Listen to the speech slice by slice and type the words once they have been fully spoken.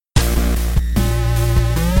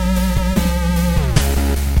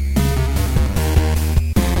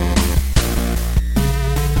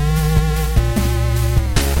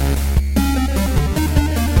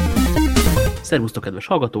Szervusztok, kedves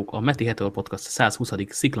hallgatók! A Meti Heteor Podcast 120.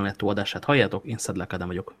 Sziklanettó adását halljátok, én Szedlák Ádám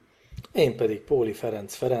vagyok. Én pedig Póli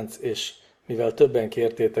Ferenc, és mivel többen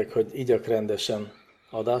kértétek, hogy igyak rendesen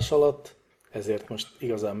adás alatt, ezért most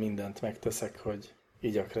igazán mindent megteszek, hogy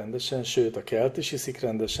igyak rendesen, sőt a kelt is iszik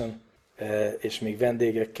rendesen, és még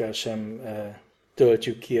vendégekkel sem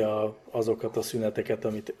töltjük ki azokat a szüneteket,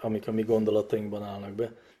 amik a mi gondolatainkban állnak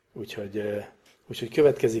be. Úgyhogy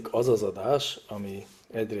következik az az adás, ami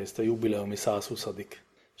egyrészt a jubileumi 120.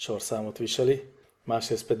 sorszámot viseli,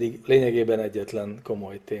 másrészt pedig lényegében egyetlen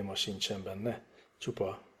komoly téma sincsen benne,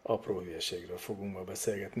 csupa apró hülyeségről fogunk ma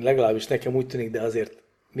beszélgetni. Legalábbis nekem úgy tűnik, de azért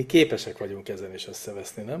mi képesek vagyunk ezen is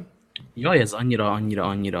összeveszni, nem? Jaj, ez annyira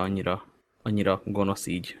gonosz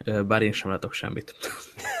így, bár én sem látok semmit.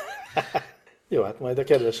 Jó, hát majd a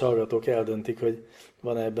kedves hallgatók eldöntik, hogy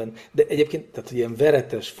van ebben. De egyébként, tehát hogy ilyen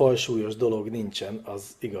veretes, fajsúlyos dolog nincsen,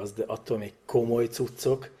 az igaz, de attól még komoly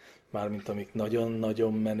cuccok, mármint amik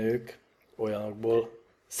nagyon-nagyon menők, olyanokból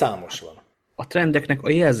számos van. A trendeknek a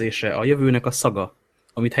jelzése, a jövőnek a szaga,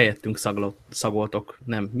 amit helyettünk szagoltok.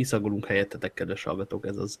 Nem, mi szagolunk helyettetek, kedves hallgatók,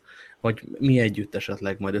 ez az. Vagy mi együtt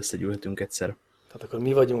esetleg majd összegyűlhetünk egyszer. Tehát akkor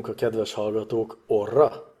mi vagyunk a kedves hallgatók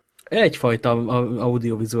orra? Egyfajta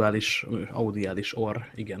audiális orr,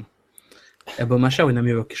 igen. Ebből már sehogy nem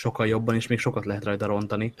jövök ki sokkal jobban, és még sokat lehet rajta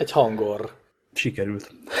rontani. Egy hangorr.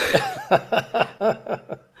 Sikerült.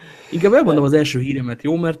 Inkább elmondom az első híremet,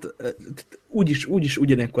 jó? Mert úgyis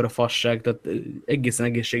ugyanekkor a fasság, tehát egészen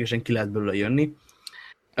egészségesen ki lehet belőle jönni.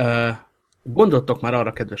 Gondoltok már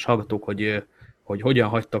arra, kedves hallgatók, hogy hogyan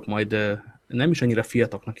hagytok majd nem is annyira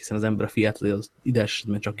fiataloknak, hiszen az ember a fiatal az ide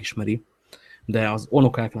esetben csak ismeri, de az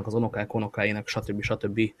onokáknak, az unokák unokáinak,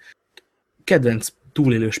 stb. Kedvenc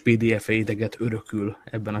túlélős PDF-e ideget örökül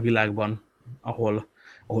ebben a világban, ahol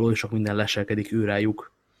oly sok minden leselkedik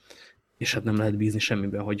őrájuk, és hát nem lehet bízni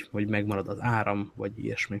semmiben, hogy megmarad az áram, vagy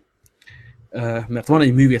ilyesmi. Mert van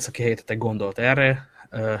egy művész, aki helyettetek gondolt erre,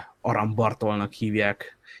 Aram Bartolnak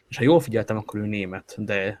hívják, és ha jól figyeltem, akkor ő német,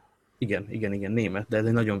 de igen, német, de ez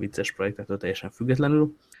egy nagyon vicces projektektől teljesen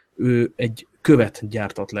függetlenül. Ő egy követ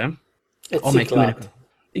gyártott le. Egy sziklát.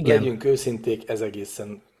 Igen. Legyünk őszinték, ez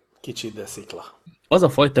egészen kicsi, de szikla. Az a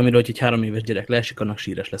fajta, amiről, hogy egy 3 éves gyerek leesik, annak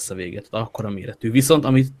síres lesz a vége. Tehát akkora méretű. Viszont,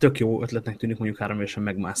 ami tök jó ötletnek tűnik mondjuk 3 évesen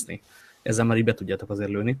megmászni. Ezzel már így be tudjátok azért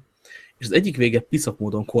lőni. És az egyik vége piszok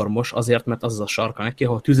módon kormos, azért, mert az a sarka neki,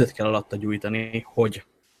 ahol tüzet kell alatta gyújtani, hogy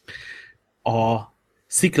a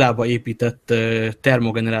sziklába épített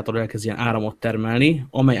termogenerátor elkezdjen áramot termelni,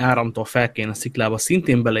 amely áramtól felkeljen a sziklába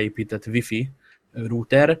szintén beleépített wifi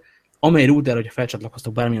router, amely router, hogyha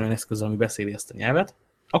felcsatlakoztok bármilyen olyan eszközzel, ami beszéli ezt a nyelvet,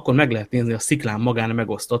 akkor meg lehet nézni a sziklán magán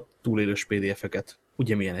megosztott túlélős PDF-eket.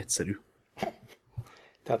 Ugye milyen egyszerű.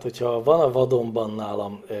 Tehát, hogyha van a vadonban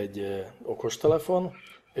nálam egy okostelefon,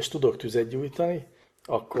 és tudok tüzet gyújtani,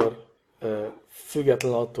 akkor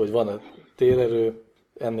független attól, hogy van a térerő,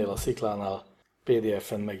 ennél a sziklánál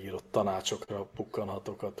PDF-en megírott tanácsokra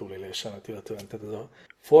pukkanhatok a túlélésemet, illetően. Tehát ez a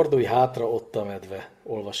fordulj hátra, ott a medve,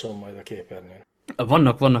 olvasom majd a képernyőn.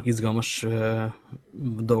 Vannak izgalmas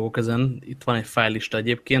dolgok ezen. Itt van egy fájlista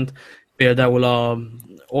egyébként. Például a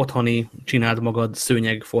otthoni csináld magad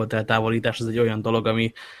szőnyegfolt eltávolítás, ez egy olyan dolog,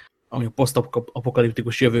 ami a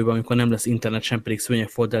posztapokaliptikus jövőben, amikor nem lesz internet, sem pedig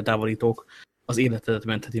szőnyegfolt eltávolítók, az életedet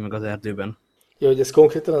mentheti meg az erdőben. Ja, hogy ez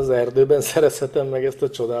konkrétan az erdőben szerezhetem meg ezt a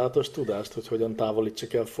csodálatos tudást, hogy hogyan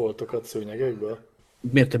távolítsak el foltokat szőnyegekből?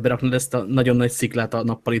 Miért többre raknod ezt a nagyon nagy sziklát a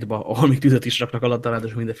nappalitba, ahol még tüzet is raknak alatt,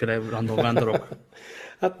 ráadásul mindenféle random vándorok?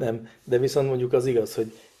 Hát nem, de viszont mondjuk az igaz,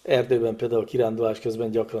 hogy erdőben például kirándulás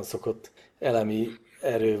közben gyakran szokott elemi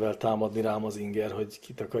erővel támadni rám az inger, hogy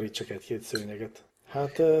kitakarítsak egy-két szőnyeget.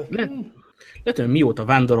 Hát... Lehet, hogy mióta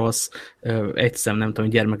vándorolsz, egyszer nem tudom,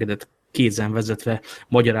 gyermekedet kézen vezetve,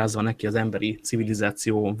 magyarázva neki az emberi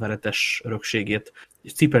civilizáció veretes örökségét,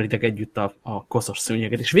 és cipelitek együtt a koszos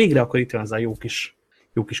szőnyeget, és végre akkor itt van az a jó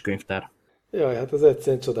kis könyvtár. Jaj, hát az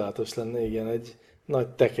egyszerűen csodálatos lenne, igen, egy nagy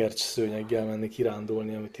tekercs szőnyeggel menni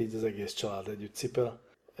kirándulni, amit így az egész család együtt cipel.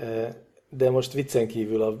 De most viccen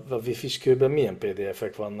kívül a wifi-s kőben milyen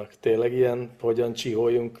PDF-ek vannak? Tényleg ilyen, hogyan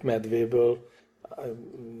csiholjunk medvéből,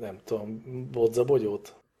 nem tudom,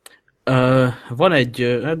 bodzabogyót? Van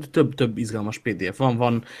egy több izgalmas PDF.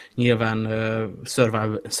 Van nyilván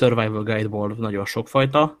Survival Guide-ból nagyon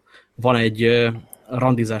sokfajta. Van egy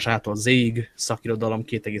randizás ától Z-ig, szakirodalom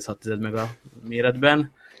 2,6 meg a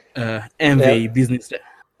méretben.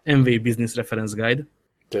 MVI Business Reference Guide.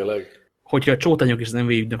 Tényleg? Hogyha a csótányok és az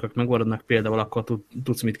MVI ügynökök megmaradnak például, akkor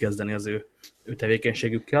tudsz mit kezdeni az ő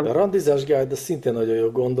tevékenységükkel. A randizás guide, szintén nagyon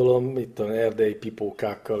jó, gondolom, itt a erdei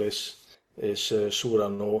pipókákkal és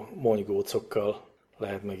surrannó monygócokkal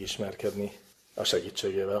lehet megismerkedni. a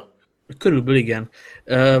segítségével. Körülbelül igen.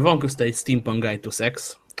 Van közte egy Steampunk Guide to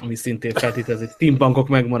Sex, ami szintén feltételez, hogy steampunkok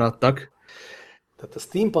megmaradtak. Tehát a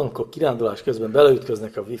steampunkok kirándulás közben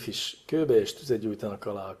beleütköznek a wifi-s kőbe, és tüzet gyújtanak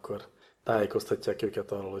alá, akkor tájékoztatják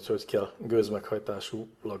őket arról, hogy hogy kell gőzmeghajtású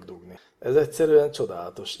dugni. Ez egyszerűen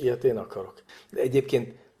csodálatos, ilyet én akarok. De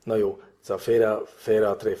egyébként, na jó, szóval félre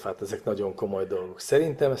a tréfát, ezek nagyon komoly dolgok.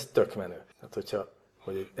 Szerintem ez tök menő. Tehát, hogyha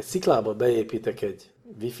egy sziklába beépítek egy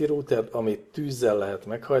wifi routert, amit tűzzel lehet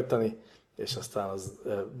meghajtani, és aztán az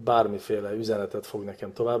bármiféle üzenetet fog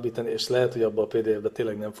nekem továbbítani, és lehet, hogy abban a PDF-be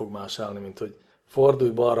tényleg nem fog más állni, mint hogy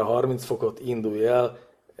fordulj balra 30 fokot, indulj el,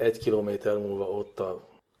 1 kilométer múlva ott a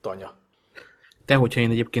tanya. De hogyha én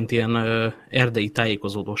egyébként ilyen erdei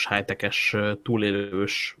tájékozódós, high-tech-es,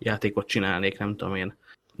 túlélős játékot csinálnék, nem tudom én,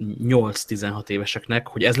 8-16 éveseknek,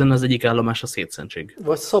 hogy ez lenne az egyik állomás a szétszentség.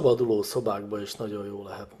 Vagy szabaduló szobákban is nagyon jó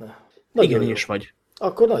lehetne. Nagyon igen, jó. És vagy.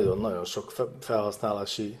 Akkor nagyon-nagyon sok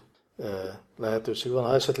felhasználási lehetőség van.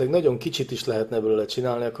 Ha esetleg nagyon kicsit is lehetne belőle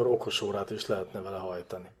csinálni, akkor okosórát is lehetne vele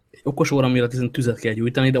hajtani. Okosóra miatt ezen tüzet kell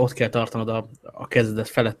gyújtani, de ott kell tartanod a kezedet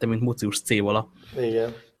felette, mint Mucius C-vala.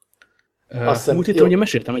 Igen. Múlt héten ugye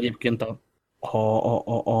meséltem egyébként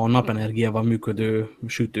a napenergiával működő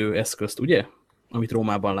sütőeszközt, ugye? Amit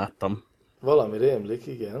Rómában láttam. Valami rémlik,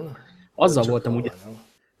 igen. Azzal voltam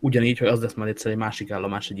ugyanígy, hogy az lesz majd egyszer egy másik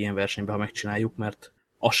állomás egy ilyen versenyben, ha megcsináljuk, mert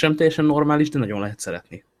az sem teljesen normális, de nagyon lehet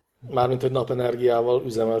szeretni. Mármint, hogy napenergiával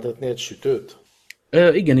üzemeltetni egy sütőt?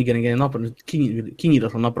 Igen.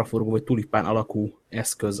 Kinyíratlan napraforgó vagy tulipán alakú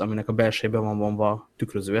eszköz, aminek a belsejében van vonva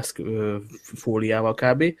tükröző fóliával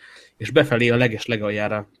kb. És befelé a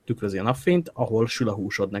legaljára tükrözi a napfényt, ahol sül a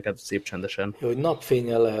húsod neked szép csendesen. Jó, hogy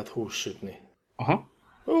napfénnyel lehet hús sütni. Aha.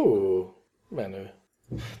 Menő.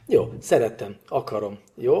 Jó, szerettem, akarom.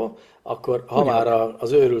 Jó, akkor ha már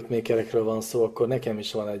az őrült makerekről van szó, akkor nekem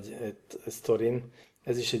is van egy sztorim.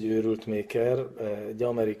 Ez is egy őrült maker, egy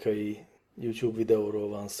amerikai YouTube videóról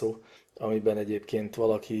van szó, amiben egyébként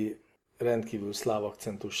valaki rendkívül szláv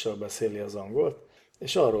akcentussal beszéli az angolt,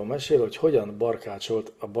 és arról mesél, hogy hogyan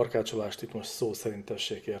barkácsolt, a barkácsolást itt most szó szerint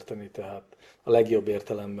tessék érteni, tehát a legjobb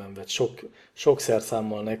értelemben vett. Sok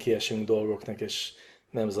szerszámmal nekiesünk dolgoknak, és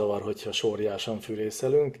nem zavar, hogyha sorjásan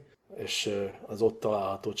fűrészelünk, és az ott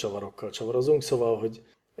található csavarokkal csavarozunk. Szóval, hogy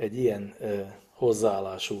egy ilyen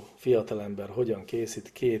hozzáállású fiatalember hogyan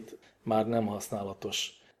készít 2 már nem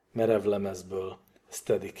használatos merevlemezből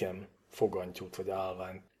Steadicam fogantyút vagy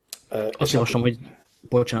állványt. Azt javaslom, hogy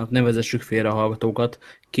bocsánat, ne vezessük félre a hallgatókat,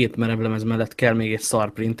 2 merevlemez mellett kell még egy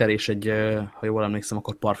szarprinter és egy, ha jól emlékszem,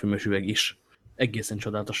 akkor parfümös üveg is. Egészen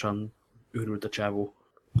csodálatosan őrült a csávó.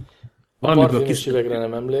 A parfümös üvegre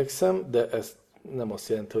nem emlékszem, de ez nem azt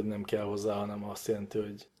jelenti, hogy nem kell hozzá, hanem azt jelenti,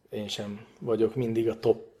 hogy én sem vagyok mindig a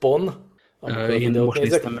toppon. Én most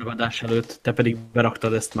néztem meg adás előtt, te pedig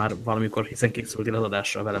beraktad ezt már valamikor, hiszen készültél az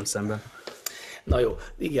adásra velem szemben. Na jó,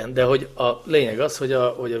 igen, de hogy a lényeg az, hogy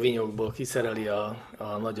a vinyogból kiszereli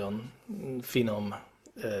a nagyon finom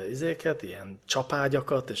izéket, ilyen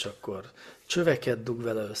csapágyakat, és akkor csöveket dug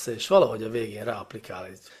vele össze, és valahogy a végén ráaplikál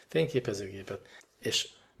egy fényképezőgépet, és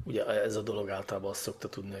ugye ez a dolog általában azt szokta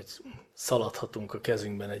tudni, hogy szaladhatunk a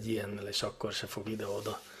kezünkben egy ilyennel, és akkor se fog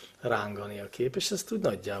ide-oda rángani a kép, és ezt úgy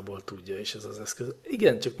nagyjából tudja is ez az eszköz.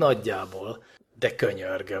 Igen, csak nagyjából, de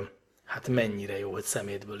könyörgöm. Hát mennyire jó, hogy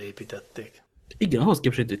szemétből építették. Igen, ahhoz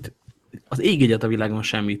képest, hogy az ég egyet a világon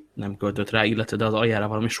semmit nem költött rá, illetve de az aljára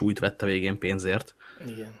valami súlyt vett a végén pénzért.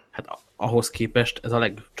 Igen. Hát ahhoz képest ez a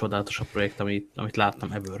legcsodálatosabb projekt, amit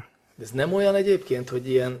láttam ever. De ez nem olyan egyébként,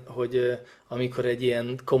 hogy amikor egy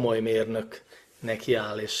ilyen komoly mérnök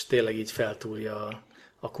nekiáll, és tényleg így feltúrja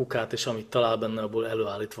a kukát, és amit talál benne, abból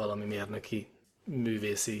előállít valami mérnöki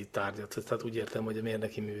művészi tárgyat. Tehát úgy értem, hogy a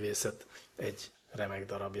mérnöki művészet egy remek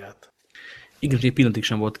darabját. Igaz, egy pillanatig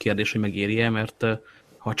sem volt kérdés, hogy megéri-e, mert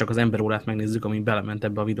ha csak az emberórát megnézzük, ami belement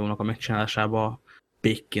ebbe a videónak a megcsinálásába,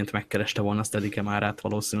 pékként megkereste volna a Steadicam árát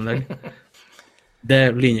valószínűleg. De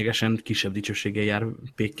lényegesen kisebb dicsőséggel jár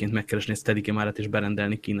pékként megkeresni a Steadicam árát és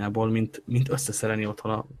berendelni Kínából, mint összeszerelni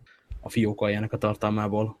otthon a fiók aljának a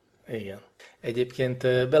tartalmából. Igen. Egyébként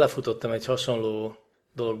belefutottam egy hasonló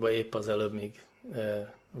dologba épp az előbb, míg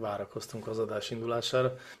várakoztunk az adás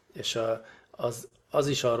indulására, és az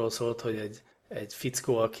is arról szólt, hogy egy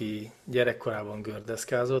fickó, aki gyerekkorában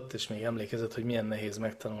gördeszkázott, és még emlékezett, hogy milyen nehéz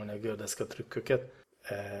megtanulni a gördeszka trükköket,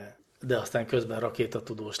 de aztán közben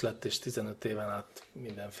rakétatudós lett, és 15 éven át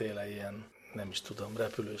mindenféle ilyen, nem is tudom,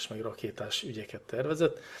 repülős meg rakétás ügyeket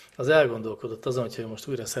tervezett. Az elgondolkodott azon, hogyha most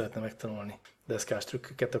újra szeretne megtanulni deszkás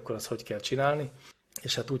trükköket, akkor azt hogy kell csinálni.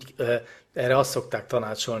 És hát úgy, erre azt szokták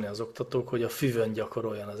tanácsolni az oktatók, hogy a füvön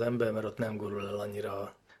gyakoroljon az ember, mert ott nem gurul el annyira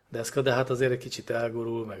a deszka, de hát azért egy kicsit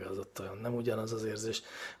elgurul, meg az ott olyan nem ugyanaz az érzés.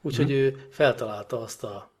 Úgyhogy ő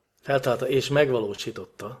feltalálta és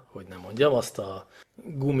megvalósította, hogy nem mondjam, azt a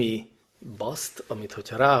gumi baszt, amit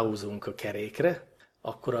hogyha ráhúzunk a kerékre,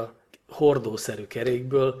 akkor a hordószerű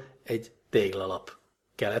kerékből egy téglalap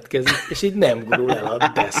keletkezik, és így nem gurul el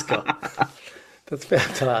a deszka. Tehát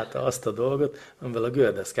feltalálta azt a dolgot, amivel a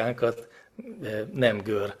gördeszkánkat nem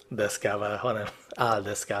gördeszkává, hanem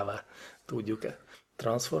áldeszkává tudjuk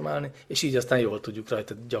transformálni, és így aztán jól tudjuk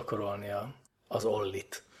rajta gyakorolni az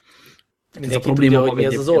ollit. Mindenki tudja, hogy mi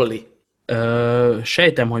ez az olli?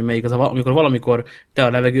 Sejtem, hogy melyik az, amikor valamikor te a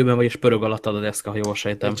levegőben vagy, és pörög alattad a deszka, ha jól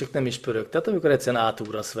sejtem. Én csak nem is pörög. Tehát amikor egyszerűen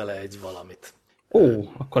átugrasz vele egy valamit.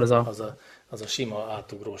 Akkor ez az a sima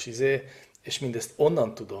átugrós izé, és mindezt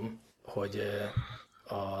onnan tudom, hogy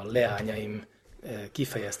a leányaim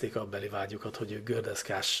kifejezték abbeli vágyukat, hogy ők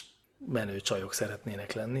gördeszkás menő csajok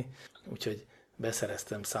szeretnének lenni, úgyhogy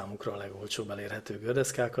beszereztem számukra a legolcsóbb elérhető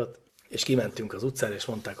gördeszkákat, és kimentünk az utcára, és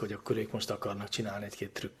mondták, hogy akkor ők most akarnak csinálni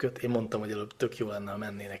egy-két trükköt. Én mondtam, hogy előbb tök jó lenne, ha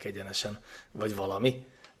mennének egyenesen, vagy valami,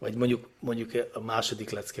 vagy mondjuk a második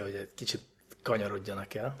lecke, hogy egy kicsit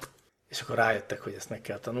kanyarodjanak el, és akkor rájöttek, hogy ezt meg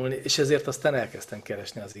kell tanulni, és ezért aztán elkezdtem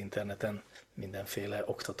keresni az interneten mindenféle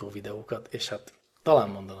oktató videókat, és hát talán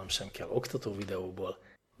mondanom sem kell, oktató videóból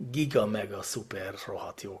giga mega szuper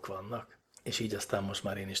rohadt jók vannak, és így aztán most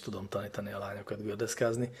már én is tudom tanítani a lányokat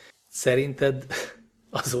gördeszkázni. Szerinted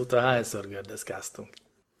azóta hányszor gördeszkáztunk?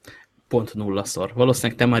 Pont 0-szor.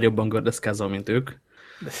 Valószínűleg te már jobban gördeszkázol, mint ők.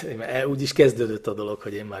 De úgy is kezdődött a dolog,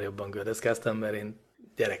 hogy én már jobban gördeszkáztam, mert én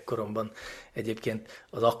gyerekkoromban egyébként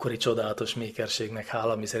az akkori csodálatos mékerségnek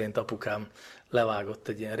hála, mi szerint apukám levágott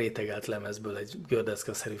egy ilyen rétegelt lemezből egy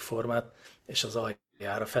gördeszkaszerű formát, és az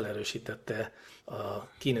aljára felerősítette a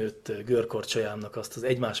kinőtt görkorcsolyámnak azt az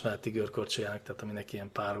egymás melletti görkorcsolyának, tehát aminek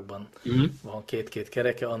ilyen párokban van két-két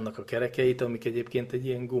kereke, annak a kerekeit, amik egyébként egy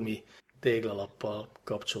ilyen gumi téglalappal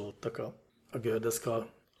kapcsolódtak a gördeszka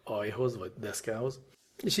aljhoz, vagy deszkához.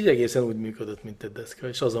 És így egészen úgy működött, mint egy deszka,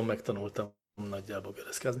 és azon megtanultam nagyjából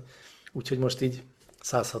gördeszkázni. Úgyhogy most így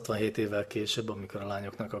 167 évvel később, amikor a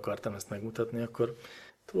lányoknak akartam ezt megmutatni, akkor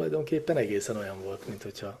tulajdonképpen egészen olyan volt, mint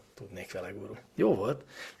hogyha tudnék vele gurulni. Jó volt,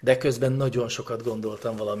 de közben nagyon sokat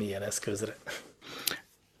gondoltam valamilyen eszközre.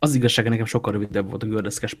 Az igazság, nekem sokkal rövidebb volt a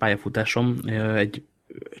gördeszkás pályafutásom. Egy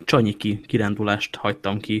csanyiki kirándulást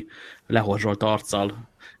hagytam ki lehorzsolt arccal,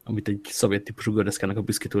 amit egy szovjet típusú gördeszkának a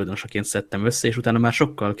büszke tulajdonosaként szedtem össze, és utána már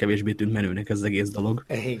sokkal kevésbé tűnt menőnek ez az egész dolog.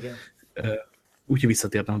 Igen. Úgyhogy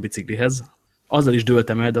visszatértem a biciklihez. Azzal is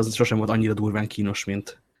dőltem el, de az sosem volt annyira durván kínos,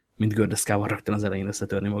 mint gördeszkával rögtön az elején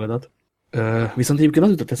összetörni magadat. Viszont egyébként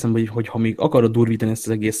az jutott eszembe, hogy ha még akarod durvítani ezt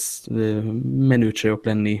az egész menőcsajok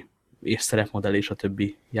lenni, és szerepmodell és a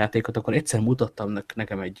többi játékot, akkor egyszer mutattam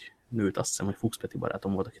nekem egy nőt, azt hiszem, hogy Fuchs Peti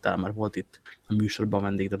barátom volt, aki talán már volt itt a műsorban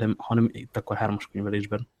vendég, de hanem itt akkor 3-as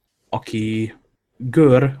könyvelésben, aki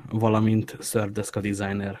gör, valamint szördeszka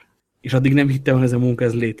designer. És addig nem hittem, hogy ez a munka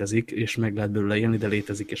ez létezik, és meg lehet belőle élni, de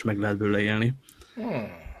létezik, és meg lehet belőle élni.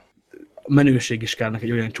 A menőség is kellnek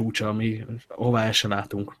egy olyan csúcsa, ahová el se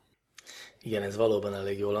látunk. Igen, ez valóban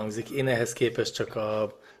elég jól hangzik. Én ehhez képest csak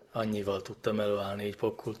annyival tudtam előállni így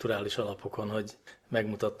popkulturális alapokon, hogy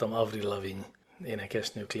megmutattam Avril Lavigne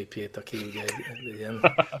énekesnő klipjét, aki ugye egy ilyen,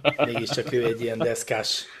 mégiscsak ő egy ilyen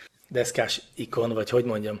deszkás ikon, vagy hogy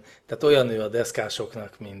mondjam. Tehát olyan ő a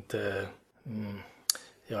deszkásoknak, mint...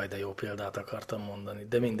 Jaj, de jó példát akartam mondani,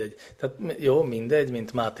 de mindegy. Tehát jó, mindegy,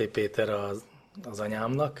 mint Máté Péter az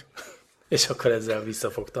anyámnak, és akkor ezzel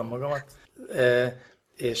visszafogtam magamat.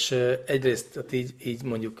 És egyrészt tehát így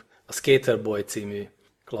mondjuk a Skater Boy című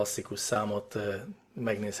klasszikus számot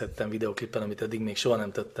megnézhettem videoklippen, amit eddig még soha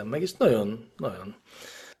nem tettem meg, és nagyon, nagyon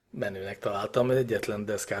menőnek találtam, mert egyetlen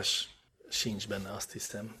deszkás sincs benne, azt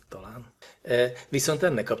hiszem, talán. Viszont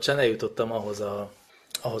ennek kapcsán eljutottam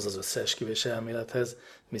ahhoz az összeesküvés elmélethez,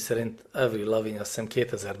 miszerint Avril Lavigne azt hiszem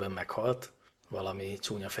 2000-ben meghalt, valami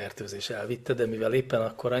csúnya fertőzés elvitte, de mivel éppen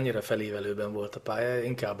akkor annyira felévelőben volt a pályája,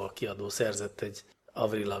 inkább a kiadó szerzett egy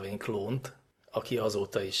Avril Lavigne klónt, aki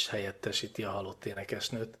azóta is helyettesíti a halott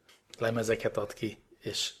énekesnőt, lemezeket ad ki,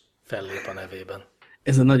 és fellép a nevében.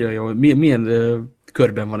 Ez a nagyon jó. Milyen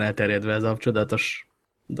körben van elterjedve ez a csodálatos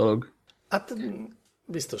dolog? Hát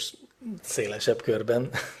biztos szélesebb körben,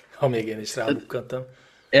 ha még én is rábukkantam.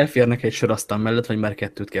 Elférnek egy sorasztal mellett, vagy már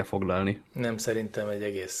 2 kell foglalni? Nem, szerintem egy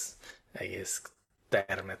egész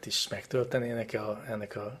termet is megtöltenének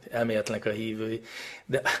ennek a elméletnek a hívői.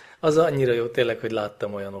 De az annyira jó tényleg, hogy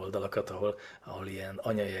láttam olyan oldalakat, ahol ilyen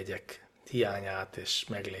anyajegyek hiányát és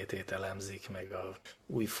meglétét elemzik, meg a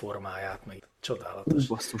új formáját, meg csodálatos.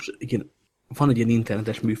 Basszus, igen. Van egy ilyen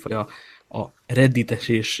internetes műfaj, a a reddites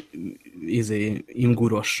és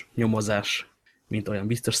imguros nyomozás, mint olyan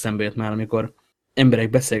biztos szembe jött már, amikor emberek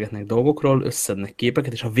beszélgetnek dolgokról, összednek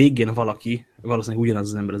képeket, és a végén valaki, valószínűleg ugyanaz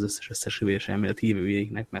az ember az összes hüvelyes elmélet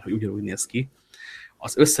hívőjéknek, mert hogy ugyanúgy néz ki,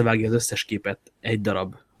 az összevágja az összes képet egy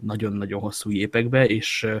darab nagyon-nagyon hosszú jépekbe,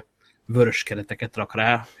 és vörös kereteket rak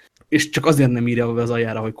rá, és csak azért nem írja be az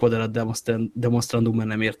aljára, hogy Coderat demonstrandum, mert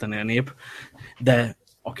nem értené a nép, de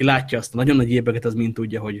aki látja azt a nagyon nagy jépeket, az mind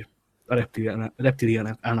tudja, hogy a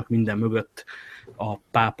reptiliának állnak minden mögött, a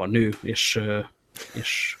pápa nő, és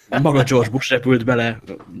maga George Bush repült bele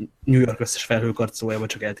New York összes felhőkarcolójába,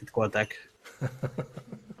 csak eltitkolták.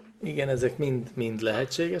 Igen, ezek mind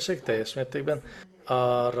lehetségesek teljes mértékben.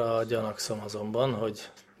 Arra gyanakszom azonban, hogy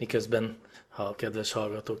miközben, ha a kedves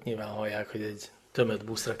hallgatók nyilván hallják, hogy egy tömött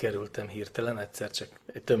buszra kerültem hirtelen, egyszer csak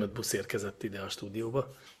egy tömött busz érkezett ide a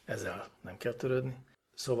stúdióba, ezzel nem kell törődni.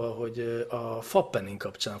 Szóval, hogy a Fappening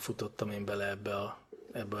kapcsán futottam én bele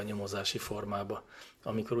ebbe a nyomozási formába,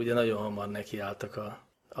 amikor ugye nagyon hamar nekiálltak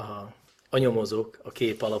a nyomozók, a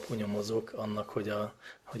kép alapú nyomozók annak,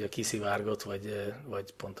 hogy a kiszivárgott,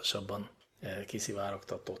 vagy pontosabban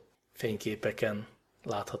kiszivárogtatott fényképeken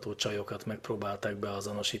látható csajokat megpróbálták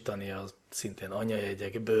beazonosítani, az szintén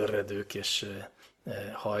anyajegyek, bőrredők és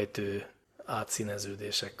hajtő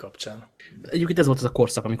átszíneződések kapcsán. Egyébként ez volt az a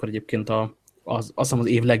korszak, amikor egyébként azt hiszem az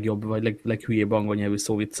év legjobb, vagy leghülyébb angol nyelvű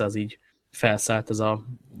szóvicc az így felszállt.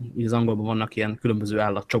 Így az angolban vannak ilyen különböző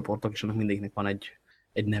állatcsoportok, és annak mindegyiknek van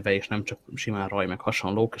egy neve, és nem csak simán raj, meg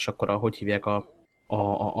hasonlók, és akkor hogy hívják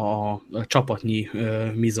a csapatnyi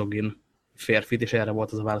mizogin férfit, és erre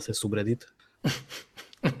volt az a válasz, hogy subreddit.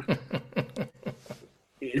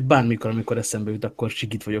 Bármikor, amikor eszembe jut, akkor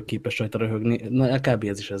sikít vagyok képes rajta röhögni. Na, kb.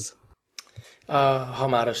 Ez is ez. Ha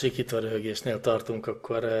már a sikítva röhögésnél tartunk,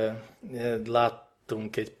 akkor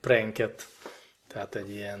láttunk egy pranket, tehát egy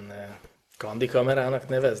ilyen kandikamerának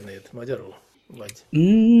neveznéd magyarul? Vagy?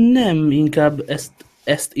 Nem, inkább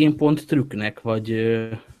ezt én pont trükknek, vagy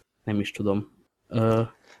nem is tudom.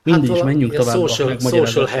 Mindig is menjünk tovább.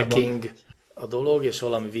 Social hacking a dolog, és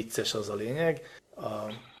valami vicces az a lényeg.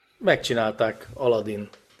 Megcsinálták Aladdin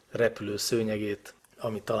repülő szőnyegét,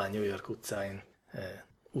 ami talán New York utcáin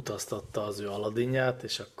utaztatta az ő Aladdinját,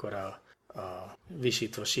 és akkor a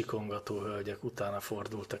visítva sikongató hölgyek utána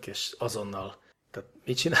fordultak, és azonnal, tehát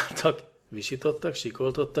mit csináltak? Visítottak,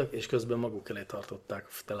 sikoltottak, és közben maguk elé tartották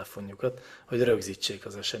a telefonjukat, hogy rögzítsék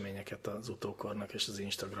az eseményeket az utókornak és az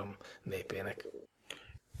Instagram népének.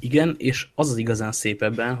 Igen, és az igazán szép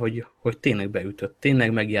ebben, hogy tényleg beütött,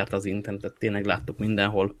 tényleg megjárt az internetet, tényleg láttuk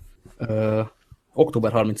mindenhol.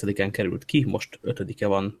 Október 30-án került ki, most 5-e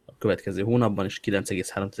van a következő hónapban, és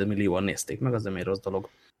 9,3 millióan nézték meg, az nem egy rossz dolog.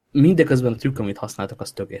 Mindeközben a trükk, amit használtak,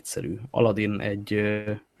 az tök egyszerű. Aladdin egy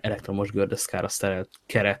elektromos gördeszkára szerelt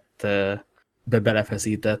keretbe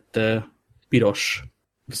belefeszített piros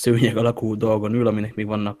szőnyeg alakú dolgon ül, aminek még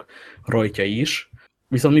vannak rajtjai is.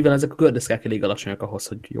 Viszont mivel ezek a gördeszkák elég alacsonyak ahhoz,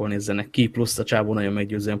 hogy jól nézzenek ki, plusz a csávó nagyon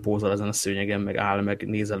meggyőzően pózol ezen a szőnyegen, meg áll, meg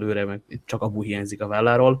néz előre, meg csak abu hiányzik a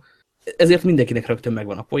válláról. Ezért mindenkinek rögtön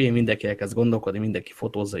megvan a poén, mindenki elkezd gondolkodni, mindenki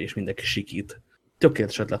fotózza és mindenki sikít.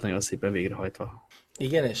 Tökéletes ötlet, nagyon szépen végrehajtva.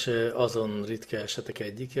 Igen, és azon ritka esetek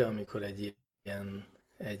egyike, amikor egy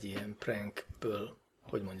ilyen prankből,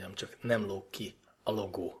 hogy mondjam, csak nem lóg ki a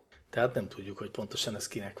logó. Tehát nem tudjuk, hogy pontosan ez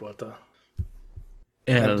kinek volt a...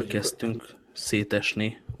 Elkezdtünk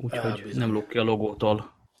szétesni, úgyhogy nem lóg ki a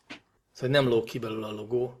logótól. Szóval nem lóg ki belőle a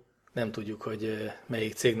logó, nem tudjuk, hogy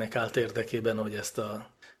melyik cégnek állt érdekében, hogy ezt a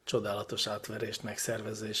csodálatos átverést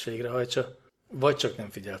megszervezze és végrehajtsa, vagy csak nem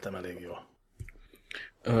figyeltem elég jól.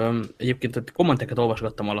 Egyébként a kommenteket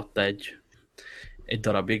olvasgattam alatta egy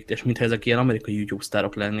darabig, és mintha ezek ilyen amerikai YouTube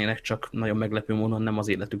sztárok lennének, csak nagyon meglepő módon nem az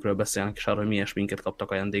életükről beszélnek, és arra, hogy milyen sminket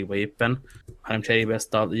kaptak ajándékba éppen, hanem cserébe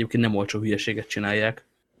ezt egyébként nem olcsó hülyeséget csinálják,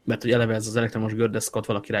 mert hogy eleve ez az elektromos gördeszkot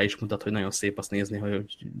valaki rá is mutat, hogy nagyon szép azt nézni,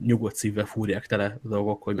 hogy nyugodt szívvel fúrják tele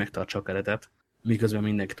dolgok, hogy megtartsa a keretet, miközben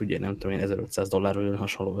mindenki tudja, nem tudom én, $1500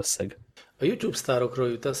 hasonló összeg. A YouTube sztárokról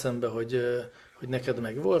jut eszembe, hogy neked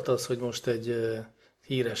meg volt az, hogy most egy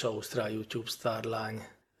híres ausztrál YouTube sztárlány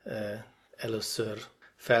először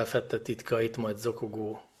felfedte titkait, majd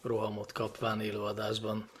zokogó rohamot kapván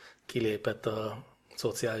élőadásban kilépett a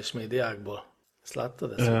szociális médiákból. Ezt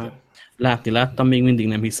láttad? Láttam, még mindig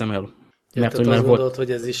nem hiszem el. Mert hogy azt gondolod,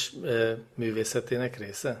 hogy ez is művészetének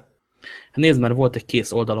része? Nézd, mert volt egy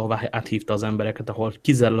kész oldal, ahová áthívta az embereket, ahol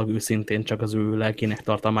kizárólag őszintén csak az ő lelkének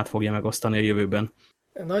tartalmát fogja megosztani a jövőben.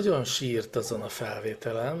 Nagyon sírt azon a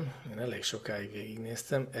felvételen, én elég sokáig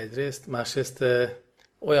végignéztem egyrészt, másrészt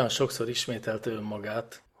olyan sokszor ismételte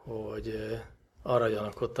önmagát, hogy arra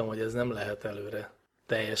gyanakodtam, hogy ez nem lehet előre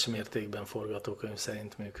teljes mértékben forgatókönyv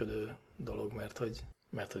szerint működő dolog,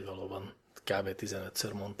 mert hogy valóban kb.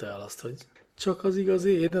 15-ször mondta el azt, hogy csak az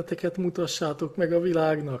igazi életeket mutassátok meg a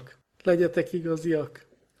világnak, legyetek igaziak.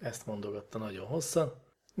 Ezt mondogatta nagyon hosszan.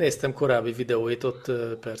 Néztem korábbi videóit, ott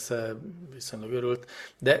persze viszonylag örült,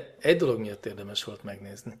 de egy dolog miatt érdemes volt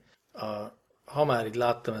megnézni. Ha már így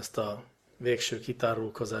láttam ezt a végső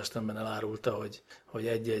kitárulkozást, amiben elárulta, hogy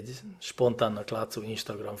egy-egy spontánnak látszó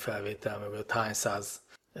Instagram felvétel mögött hány száz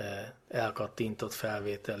elkattintott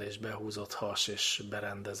felvétel és behúzott has és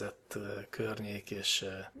berendezett környék és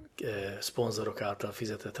szponzorok által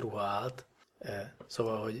fizetett ruha állt.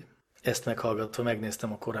 Szóval, hogy ezt meghallgatva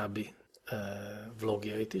megnéztem a korábbi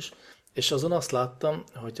vlogjait is, és azon azt láttam,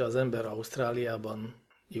 hogy az ember Ausztráliában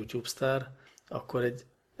YouTube sztár, akkor egy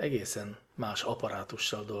egészen más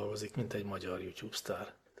apparátussal dolgozik, mint egy magyar YouTube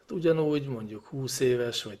sztár. Tehát ugyanúgy mondjuk 20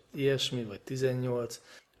 éves, vagy ilyesmi, vagy 18,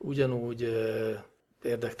 ugyanúgy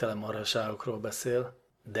érdektelen marhaságokról beszél,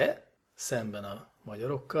 de szemben a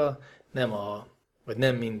magyarokkal vagy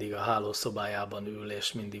nem mindig a hálószobájában ül,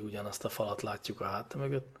 és mindig ugyanazt a falat látjuk a háta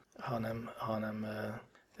mögött, hanem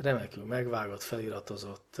remekül megvágott,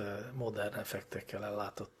 feliratozott, modern effektekkel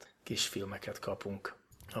ellátott kisfilmeket kapunk,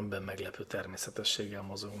 amiben meglepő természetességgel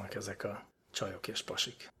mozognak ezek a csajok és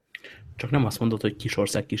pasik. Csak nem azt mondod, hogy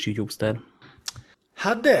kisország kis YouTube sztár.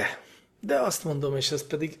 Hát de azt mondom, és ez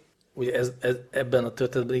pedig, ugye ebben a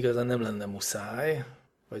történetben igazán nem lenne muszáj,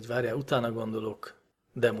 vagy várjál, utána gondolok,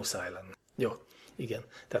 de muszáj lenne. Jó, igen.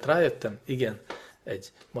 Tehát rájöttem, igen,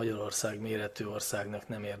 egy Magyarország méretű országnak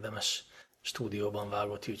nem érdemes stúdióban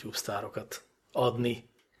vágott YouTube sztárokat adni,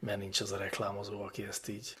 mert nincs az a reklámozó, aki ezt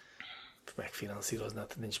így megfinanszírozná,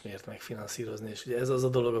 tehát nincs miért megfinanszírozni, és ugye ez az a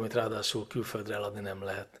dolog, amit ráadásul külföldre eladni nem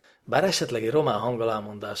lehet. Bár esetleg egy román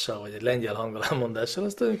hangalámondással, vagy egy lengyel hangalámondással,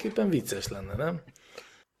 az tulajdonképpen vicces lenne, nem?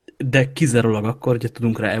 De kizárólag akkor, hogyha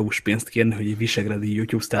tudunk rá EU-s pénzt kérni, hogy egy visegrádi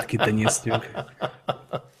YouTube sztárt kitenyésztjük.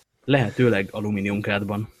 Lehetőleg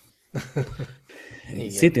alumíniumkádban.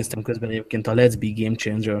 Szétnéztem közben egyébként a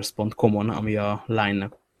letsbegamechangers.com-on, ami a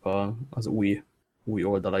Line-nak az új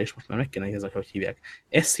oldala, és most már meg kéne nézni, hogy hívják.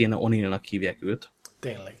 Eszéna O'Neillnak hívják őt.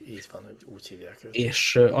 Tényleg, így van, hogy úgy hívják őt.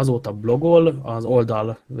 És azóta blogol, az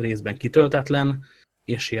oldal részben kitöltetlen,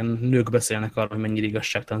 és ilyen nők beszélnek arra, hogy mennyire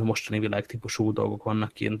igazságtalan mostani világ típusú dolgok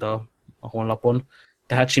vannak kint a honlapon.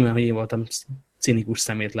 Tehát simán, hogy én voltam cinikus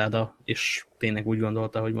szemétláda, és tényleg úgy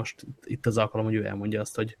gondolta, hogy most itt az alkalom, hogy ő elmondja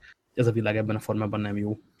azt, hogy ez a világ ebben a formában nem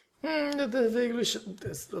jó. De végül is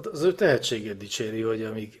az ő tehetségét dicséri,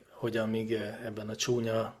 hogy amíg ebben a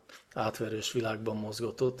csúnya, átverős világban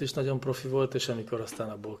mozgott, ott is nagyon profi volt, és amikor aztán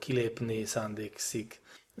abból kilépni szándékszik,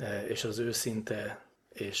 és az őszinte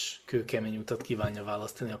és kőkemény utat kívánja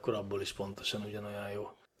választani, akkor abból is pontosan ugyanolyan jó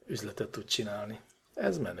üzletet tud csinálni.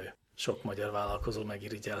 Ez menő. Sok magyar vállalkozó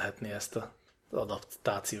megirigyelhetné ezt az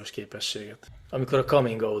adaptációs képességet. Amikor a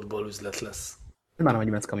coming outból üzlet lesz. Már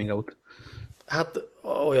nem egy coming out. Hát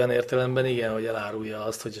olyan értelemben igen, hogy elárulja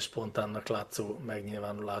azt, hogy a spontánnak látszó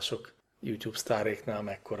megnyilvánulások YouTube sztáréknál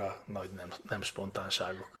mekkora nagy nem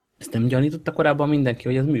spontánságok. Ezt nem gyanította korábban mindenki,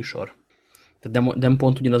 hogy ez műsor? De nem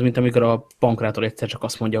pont ugyanaz, mint amikor a pankrátor egyszer csak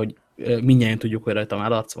azt mondja, hogy mindjárt tudjuk, hogy rajta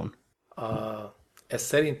már arc van? Ez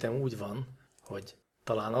szerintem úgy van, hogy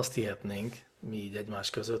talán azt hihetnénk mi így egymás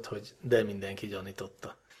között, hogy de mindenki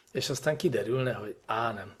gyanította. És aztán kiderülne, hogy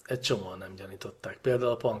nem, egy csomóan nem gyanították.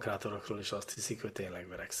 Például a pankrátorokról is azt hiszik, hogy tényleg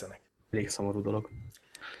verekszenek. Elég szomorú dolog.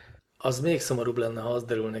 Az még szomorúbb lenne, ha az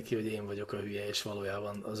derül ki, hogy én vagyok a hülye, és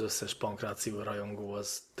valójában az összes pankráció rajongó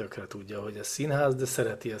az tökre tudja, hogy ez színház, de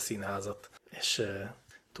szereti a színházat. És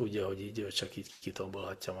tudja, hogy így ő csak így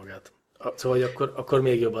kitombolhatja magát. Szóval akkor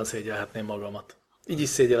még jobban szégyelhetném magamat. Így is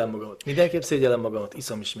szégyellem magamat. Mindenképp szégyellem magamat,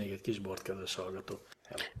 iszom is még egy kis bort, kedves hallgató.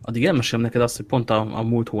 Addig elmesélem neked azt, hogy pont a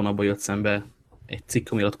múlt hónapban jött szembe egy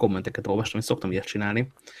cikk, ami alatt kommenteket olvastam, és szoktam ilyet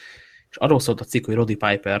csinálni. És arról szólt a cikk, hogy Roddy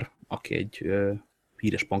Piper, aki egy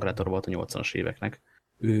híres pankrátor volt a 80-as éveknek,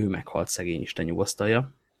 ő meghalt, szegény, Isten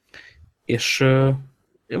nyugosztalja. És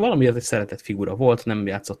valamiért egy szeretett figura volt, nem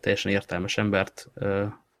játszott teljesen értelmes embert,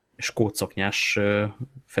 és kótszoknyás,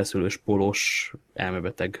 feszülős, pólós,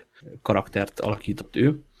 elmebeteg karaktert alakított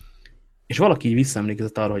ő. És valaki így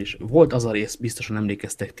visszaemlékezett arra, hogy is volt az a rész, biztosan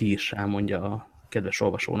emlékeztek ti is, elmondja a kedves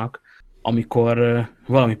olvasónak, amikor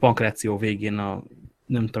valami pankráció végén a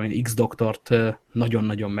nem tudom én, X-doktort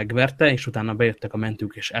nagyon-nagyon megverte, és utána bejöttek a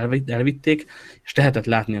mentők, és elvitték, és lehetett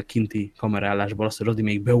látni a kinti kamerállásból azt, hogy Roddy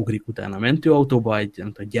még beugrik utána a mentőautóba, egy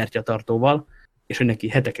gyertyatartóval, és hogy neki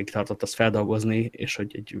hetekig tartott azt feldolgozni, és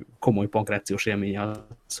hogy egy komoly pankrációs élmény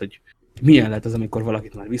az, hogy Milyen lehet az, amikor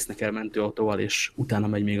valakit már visznek el mentőautóval, és utána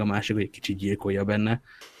megy még a másik, hogy egy kicsit gyilkolja benne,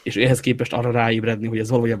 és ehhez képest arra ráébredni, hogy ez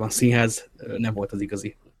valójában színház, nem volt az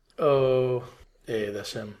igazi. Ó,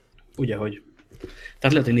 édesem. Ugye, hogy...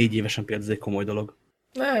 Tehát lehet, hogy 4 évesen például ez egy komoly dolog.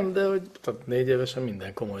 Nem, de hogy tehát 4 évesen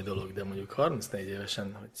minden komoly dolog, de mondjuk 34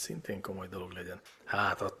 évesen, hogy szintén komoly dolog legyen.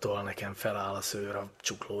 Hát attól nekem feláll a szőr a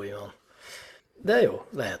csuklóinon. De jó,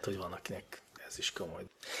 lehet, hogy van akinek ez is komoly.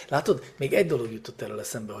 Látod, még egy dolog jutott erről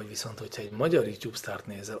eszembe, hogy viszont, hogyha egy magyar YouTube sztárt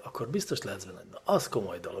nézel, akkor biztos lehetsz benne, na, az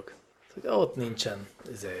komoly dolog. Hogy ott nincsen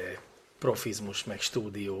profizmus, meg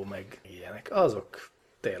stúdió, meg ilyenek. Azok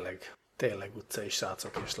tényleg utcai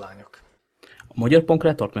srácok és lányok. A magyar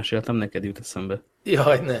pankrátort meséltem, neked jut eszembe.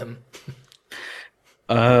 Jaj, nem.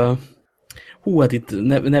 Hát itt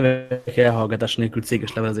nevek elhallgatás nélkül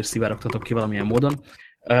céges levelezést szivárogtatok ki valamilyen módon.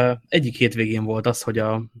 Egyik hétvégén volt az, hogy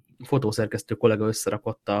a fotószerkesztő kollega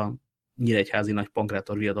összerakott a nyíregyházi nagy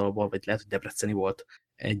pankrátor viadalból, vagy lehet, hogy debreceni volt,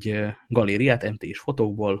 egy galériát MT-s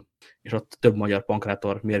fotókból, és ott több magyar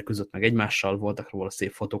pankrátor mérkőzött meg egymással, voltak róla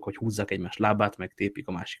szép fotók, hogy húzzák egymás lábát, meg tépik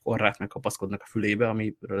a másik orrát, meg kapaszkodnak a fülébe,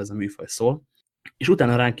 amiről ez a műfaj szól. És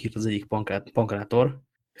utána ránk írt az egyik pankrátor,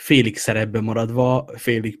 félig szerepben maradva,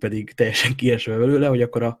 félig pedig teljesen kiesve belőle, hogy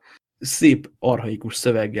akkor a szép archaikus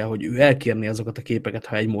szöveggel, hogy ő elkérné azokat a képeket,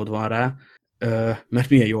 ha egy mód van rá, mert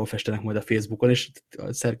milyen jól festenek majd a Facebookon, és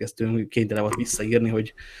a szerkesztőnk kénytelen volt visszaírni,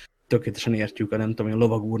 hogy tökéletesen értjük a nem tudom, a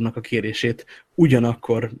lovag úrnak a kérését,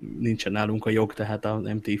 ugyanakkor nincsen nálunk a jog, tehát a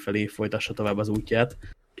MTI felé folytassa tovább az útját.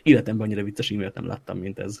 Életemben annyira vicces e-mailt nem láttam,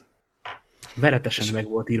 mint ez. Veretesen meg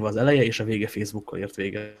volt írva az eleje, és a vége Facebookkal ért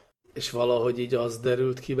vége. És valahogy így az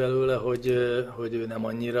derült ki belőle, hogy ő nem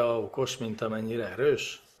annyira okos, mint amennyire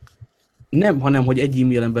erős? Nem, hanem hogy egy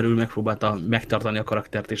e-mailen belül megpróbálta megtartani a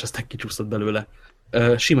karaktert, és aztán kicsúszott belőle.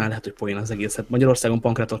 Simán lehet, hogy poén az egész. Hát Magyarországon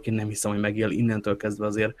pankrátorként nem hiszem, hogy megél, innentől kezdve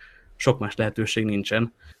azért sok más lehetőség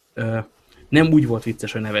nincsen. Nem úgy volt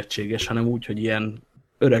vicces, hogy nevetséges, hanem úgy, hogy ilyen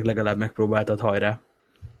öreg legalább megpróbáltad, hajrá.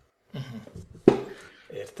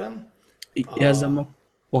 Értem. Jelzem,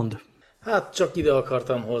 mondd. Hát csak ide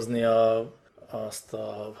akartam hozni azt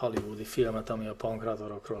a hollywoodi filmet, ami a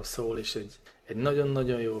pankrátorokról szól, és egy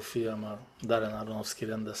nagyon-nagyon jó film, a Darren Aronofsky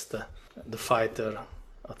rendezte, The Fighter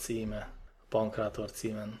a címe, a Pankrátor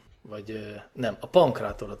címen, vagy nem, a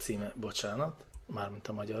Pankrátor a címe, bocsánat, mármint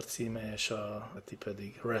a magyar címe, és a ti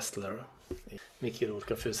pedig Wrestler, Mickey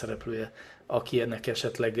Rourke a főszereplője, aki ennek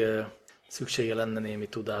esetleg szüksége lenne némi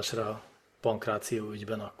tudásra pankráció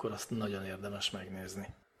ügyben, akkor azt nagyon érdemes megnézni.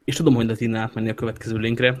 És tudom, hogy lehet innen átmenni a következő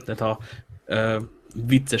linkre, tehát ha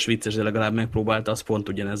vicces, de legalább megpróbálta, az pont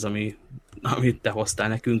ugyanez, amit te hoztál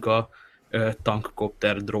nekünk, a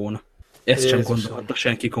tankkopter drón. Ezt sem gondolhatta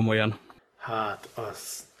senki komolyan. Hát,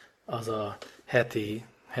 az a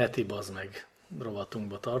heti bazd meg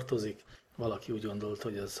rovatunkba tartozik. Valaki úgy gondolt,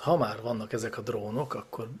 hogy ha már vannak ezek a drónok,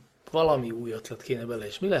 akkor valami új ötlet kéne bele,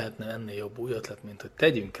 és mi lehetne ennél jobb új ötlet, mint hogy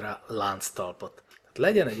tegyünk rá lánctalpat. Tehát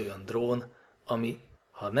legyen egy olyan drón, ami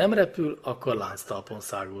ha nem repül, akkor lánctalpon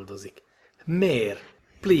száguldozik. Miért?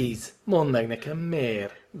 Please, mondd meg nekem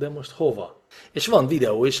miért, de most hova? És van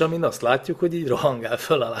videó is, amin azt látjuk, hogy így rohangál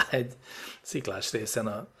föl alá egy sziklás részen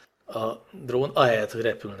a drón, ahelyett, hogy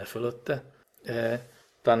repülne fölötte.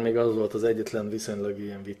 Talán még az volt az egyetlen viszonylag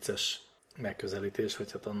ilyen vicces megközelítés,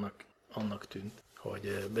 vagy hát annak tűnt,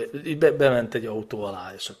 hogy bement egy autó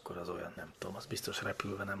alá, és akkor az olyan, nem tudom, az biztos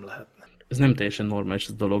repülve nem lehetne. Ez nem teljesen normális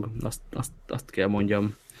ez dolog, azt kell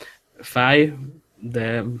mondjam. Fáj,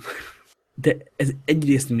 de ez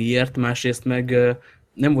egyrészt miért, másrészt meg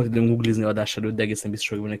nem volt időm googlizni adás előtt, de egészen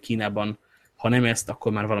biztos, hogy Kínában, ha nem ezt,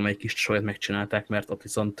 akkor már valamelyik kis saját megcsinálták, mert ott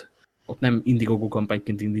viszont ott nem Indiegogo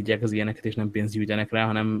kampányként indítják az ilyeneket, és nem pénzt gyűjtenek rá,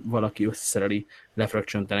 hanem valaki összeszereli,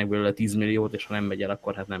 lefröccsöntenek belőle 10 milliót, és ha nem megy el,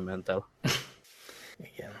 akkor hát nem ment el.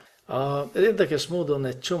 Igen. Érdekes módon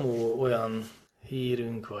egy csomó olyan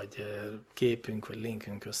hírünk, vagy képünk, vagy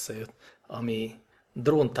linkünk összejött, ami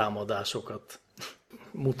dróntámadásokat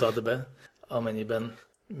mutat be, amennyiben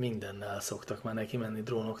mindennel szoktak már neki menni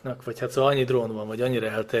drónoknak, vagy hát szóval annyi drón van, vagy annyira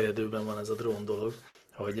elterjedőben van ez a drón dolog,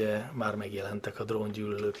 hogy már megjelentek a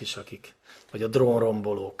dróngyűlölők is, vagy a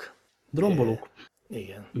drónrombolók. Drónbolók?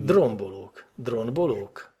 Igen, drónbolók.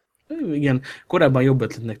 Drónbolók? Igen, korábban jobb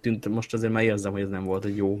ötletnek tűnt, most azért már érzem, hogy ez nem volt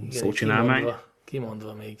egy jó szócsinálmány.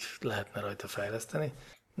 Kimondva még lehetne rajta fejleszteni.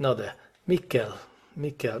 Na de,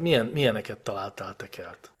 milyeneket találtál te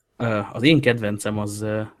Kelt? Az én kedvencem az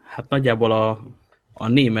hát nagyjából a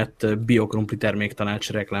német biokrumpli terméktanács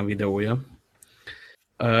reklám videója,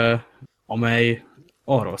 amely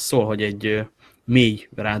arról szól, hogy egy mély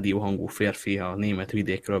rádióhangú férfi a német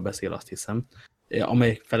vidékről beszél, azt hiszem,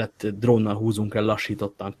 amelyek felett drónnal húzunk el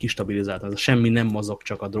lassítottan, kistabilizáltan. Ez a semmi nem mozog,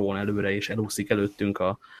 csak a drón előre, és elúszik előttünk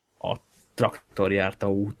a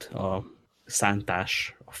traktorjárta út, a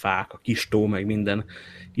szántás, a fák, a kis tó, meg minden.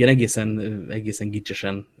 Ilyen egészen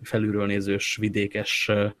gicsesen felülről nézős,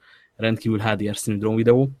 vidékes, rendkívül HDR színű drón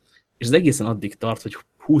videó, és ez egészen addig tart, hogy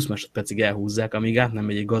 20 másodpercig elhúzzák, amíg át nem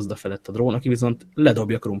megy egy gazda felett a drón, aki viszont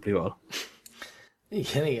ledobja krumplival.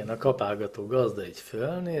 Igen, a kapálgató gazda így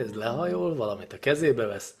fölnéz, lehajol, valamit a kezébe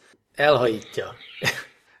vesz, elhajítja,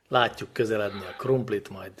 látjuk közeledni a krumplit,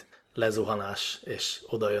 majd lezuhanás, és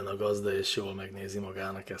oda jön a gazda, és jól megnézi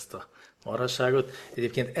magának ezt a marhaságot.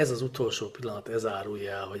 Egyébként ez az utolsó pillanat, ez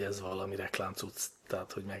árulja el, hogy ez valami reklámcucc,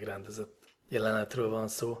 tehát hogy megrendezett jelenetről van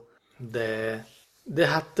szó, de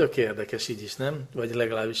hát tök érdekes így is, nem? Vagy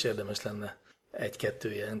legalábbis érdemes lenne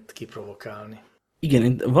egy-kettő ilyent kiprovokálni.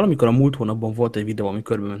 Igen, valamikor a múlt hónapban volt egy videó, ami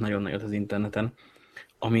körbement nagyon nagyot az interneten,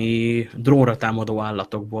 ami drónra támadó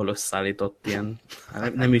állatokból összeállított ilyen,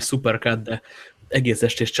 nem is supercut, de egész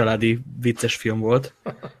estés családi vicces film volt.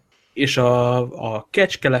 És a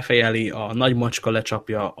kecske lefejeli, a nagy macska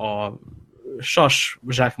lecsapja, a sas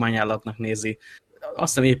zsákmányállatnak nézi.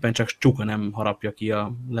 Azt hiszem éppen csak csuka nem harapja ki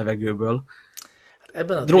a levegőből.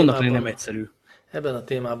 Drónnak nem egyszerű. Ebben a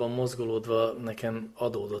témában mozgolódva nekem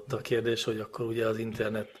adódott a kérdés, hogy akkor ugye az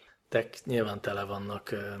internetek nyilván tele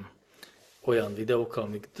vannak olyan videókkal,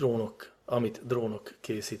 amit drónok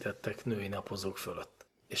készítettek női napozók fölött.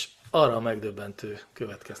 És arra a megdöbbentő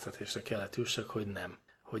következtetésre kellett jussak, hogy nem.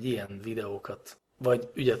 Hogy ilyen videókat vagy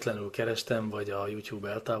ügyetlenül kerestem, vagy a YouTube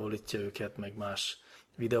eltávolítja őket, meg más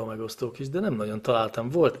videómegosztók is, de nem nagyon találtam.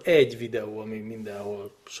 Volt egy videó, ami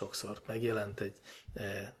mindenhol sokszor megjelent, egy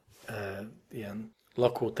ilyen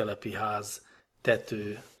lakótelepi ház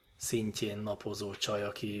tető szintjén napozó csaj,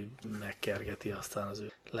 aki megkergeti aztán az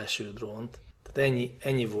ő leső drónt. Tehát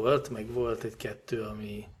ennyi volt, meg volt egy-kettő,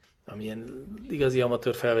 ami ilyen igazi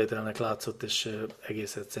amatőr felvételnek látszott, és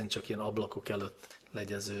egész egyszerűen csak ilyen ablakok előtt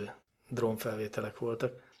legyező drónfelvételek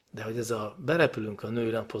voltak. De hogy ez a berepülünk a női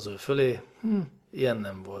napozó fölé, ilyen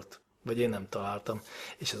nem volt. Vagy én nem találtam.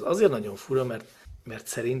 És ez azért nagyon fura, mert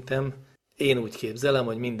szerintem én úgy képzelem,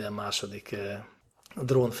 hogy minden második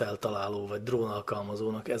drónfeltaláló vagy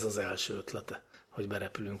drónalkalmazónak ez az első ötlete, hogy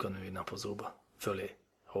berepülünk a női napozóba fölé,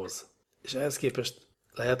 hoz. És ehhez képest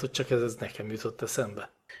lehet, hogy csak ez nekem jutott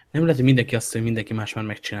eszembe. Nem lehet, hogy mindenki azt, hogy mindenki más már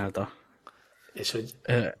megcsinálta. És hogy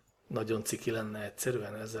nagyon ciki lenne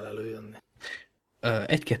egyszerűen ezzel előjönni.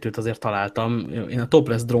 Egy-kettőt azért találtam. Én a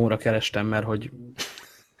topless drónra kerestem, mert hogy...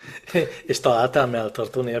 És találtál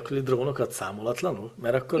melltartó nélküli drónokat számolatlanul?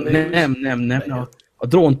 Mert akkor nem. A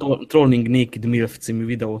Drone Trolling Naked MILF című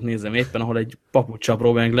videót nézem éppen, ahol egy papuccsal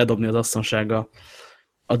próbálják ledobni az asszonsága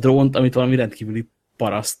a drónt, amit valami rendkívüli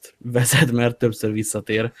paraszt vezet, mert többször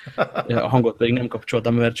visszatér. A hangot pedig nem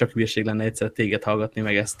kapcsoltam, mert csak hülyeség lenne egyszer téged hallgatni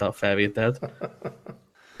meg ezt a felvételt.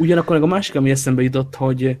 Ugyanakkor a másik, ami eszembe jutott,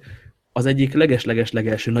 hogy az egyik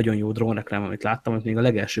legelső nagyon jó drónreklám, amit láttam, amit még a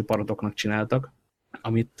legelső paradoknak csináltak,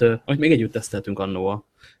 amit még együtt teszteltünk annó a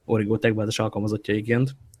Origo Techbázis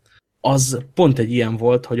alkalmazottjaiként, az pont egy ilyen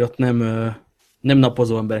volt, hogy ott nem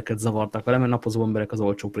napozó embereket zavartak vele, mert napozó emberek az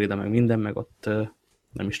olcsó préda, meg minden, meg ott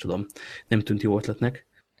nem is tudom, nem tűnt jó ötletnek.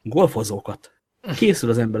 Golfozókat. Készül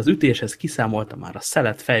az ember az ütéshez, kiszámolta már a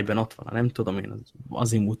szelet, fejben ott van a nem tudom én, az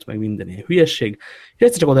azimut, meg minden ilyen hülyesség, és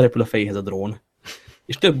egyszer csak oda repül a fejéhez a drón.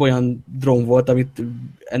 És több olyan drón volt, amit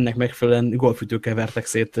ennek megfelelően golfütőkkel vertek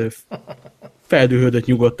szét feldühödött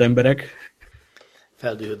nyugodt emberek.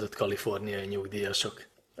 Feldühödött kaliforniai nyugdíjasok,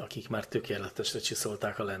 akik már tökéletesre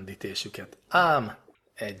csiszolták a lendítésüket. Ám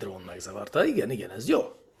egy drón megzavarta. Igen, ez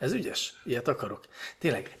jó. Ez ügyes, ilyet akarok.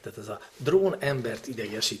 Tényleg, tehát ez a drón embert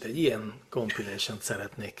idegesít, egy ilyen compilation-t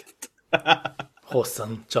szeretnék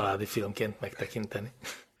hosszan családi filmként megtekinteni.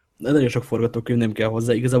 De nagyon sok forgatókönyv nem kell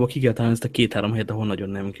hozzá, igazából ki kell találni ezt a 2-3 helyet, ahol nagyon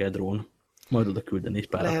nem kell drón. Majd oda küldeni egy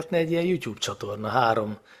párat. Lehetne egy ilyen YouTube csatorna,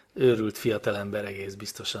 3 őrült fiatalember egész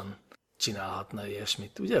biztosan csinálhatna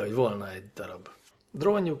ilyesmit. Ugye, hogy volna egy darab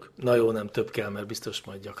drónjuk, na jó, nem több kell, mert biztos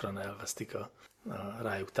majd gyakran elvesztik a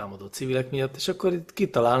rájuk támadó civilek miatt, és akkor itt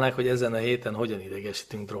kitalálnák, hogy ezen a héten hogyan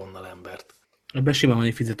idegesítünk drónnal embert. Ebben simán van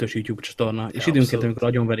egy fizetős YouTube csatorna, és időnként, amikor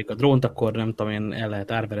agyonverik a drónt, akkor nem tudom én, el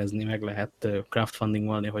lehet árverezni, meg lehet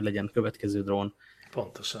crowdfundingolni, hogy legyen következő drón.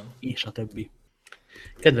 Pontosan. És a többi.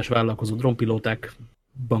 Kedves vállalkozó drónpilóták,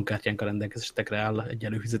 bankkártyánkkal rendelkezésekre áll egy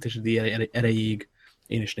előfizetési díj erejéig.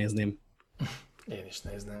 Én is nézném. Én is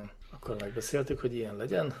nézném. Akkor megbeszéltük, hogy ilyen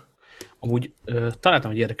legyen. Amúgy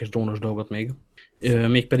találtam egy érdekes drónos dolgot még.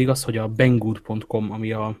 Mégpedig az, hogy a banggood.com,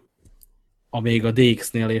 ami még a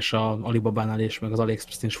DX-nél és a Alibabánál és meg az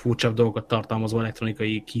AliExpress-nél is furcsább dolgokat tartalmazó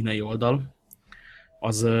elektronikai kínai oldal,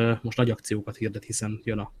 az most nagy akciókat hirdet, hiszen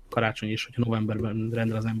jön a karácsony is, hogyha novemberben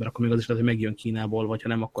rendel az ember, akkor még az is lehet, hogy megjön Kínából, vagy ha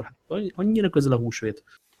nem, akkor hát annyira közel a húsvét.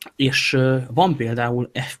 És van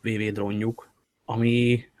például FPV drónjuk,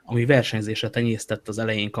 ami versenyzésre tenyésztett az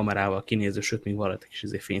elején kamerával kinéző, sőt, még van rajta kis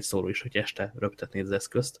fényszóró is, hogy este röptetnéd az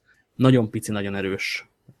eszközt. Nagyon pici, nagyon erős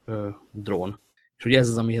drón. És ugye ez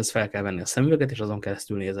az, amihez fel kell venni a szemüveget, és azon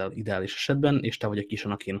keresztül nézel ideális esetben, és te vagy a kis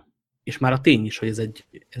Anakin. És már a tény is, hogy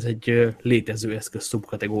ez egy létező eszköz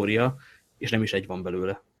szubkategória, és nem is egy van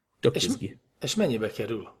belőle. Tök izgi. És mennyibe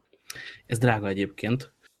kerül? Ez drága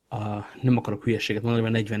egyébként. Nem akarok hülyeséget mondani,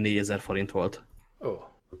 mert 44 000 forint volt. Oh.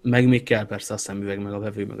 Meg még kell persze a szemüveg, meg a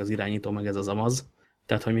vevő, meg az irányító, meg ez az amaz.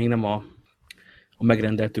 Tehát, hogy még nem a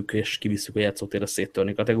megrendeltük és kivisszük a játszótérre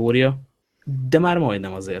széttörni kategória, de már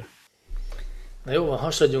majdnem azért. Na jó van,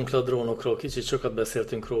 hasadjunk le a drónokról, kicsit sokat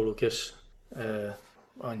beszéltünk róluk, és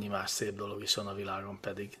annyi más szép dolog is van a világon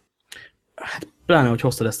pedig. Hát pláne, hogy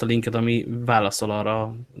hoztad ezt a linket, ami válaszol arra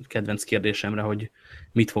a kedvenc kérdésemre, hogy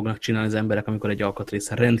mit fognak csinálni az emberek, amikor egy alkatrész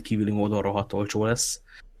rendkívüli módon rohadt olcsó lesz,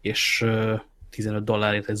 és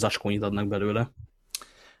 $15 egy zacskónyit adnak belőle.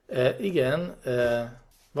 Igen,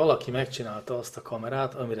 valaki megcsinálta azt a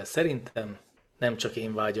kamerát, amire szerintem nem csak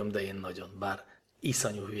én vágyom, de én nagyon, bár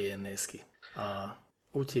iszonyú hülyén néz ki.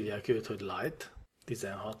 Úgy hívják őt, hogy Light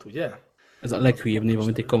 16, ugye? Ez a leghülyébb név,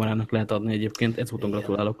 amit egy kamerának lehet adni egyébként, ezúton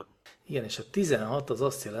gratulálok. Igen, és a 16 az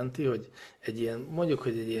azt jelenti, hogy egy ilyen, mondjuk,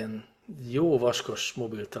 hogy egy ilyen jó vaskos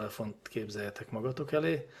mobiltelefont képzeljetek magatok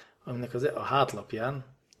elé, aminek a hátlapján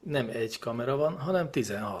nem egy kamera van, hanem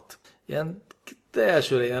 16. Ilyen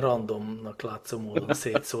elsőre ilyen randomnak látszó módon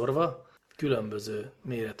szétszórva, különböző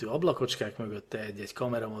méretű ablakocskák mögötte egy-egy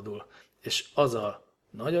kameramodul, és az a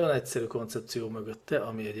nagyon egyszerű koncepció mögötte,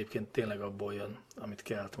 ami egyébként tényleg abból jön, amit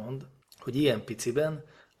Kelt mond, hogy ilyen piciben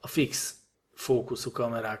a fix fókuszú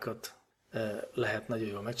kamerákat lehet nagyon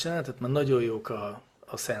jól megcsinálni, tehát már nagyon jók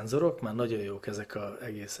a szenzorok, már nagyon jók ezek az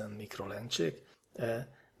egészen mikrolencsék,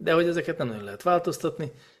 de hogy ezeket nem nagyon lehet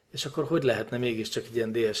változtatni, és akkor hogy lehetne mégiscsak egy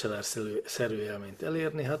ilyen DSLR-szerű élményt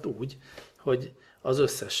elérni? Hát úgy, hogy az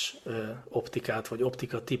összes optikát, vagy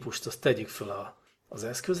optika típust azt tegyük föl az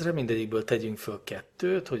eszközre, mindegyikből tegyünk föl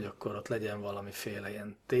 2, hogy akkor ott legyen valamiféle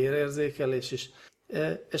ilyen térérzékelés is,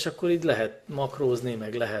 és akkor így lehet makrózni,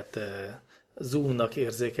 meg lehet zoomnak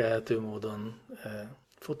érzékelhető módon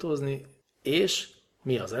fotózni, és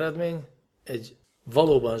mi az eredmény? Egy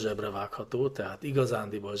valóban zsebrevágható, tehát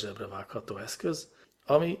igazándiból zsebrevágható eszköz,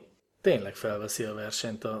 ami tényleg felveszi a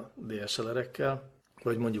versenyt a DSLR-ekkel,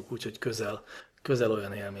 vagy mondjuk úgy, hogy közel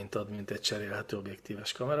olyan élményt ad, mint egy cserélhető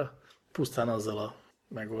objektíves kamera, pusztán azzal a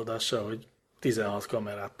megoldással, hogy 16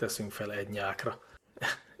 kamerát teszünk fel egy nyákra,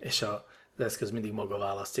 és az eszköz mindig maga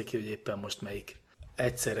választja ki, hogy éppen most melyik.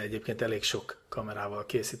 Egyszerre egyébként elég sok kamerával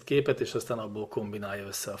készít képet, és aztán abból kombinálja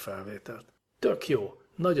össze a felvételt. Tök jó,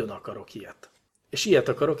 nagyon akarok ilyet. És ilyet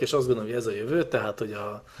akarok, és azt gondolom, hogy ez a jövő, tehát,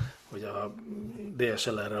 hogy a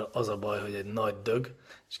DSLR-rel az a baj, hogy egy nagy dög,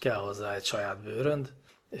 és kell hozzá egy saját bőrönd,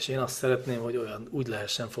 és én azt szeretném, hogy úgy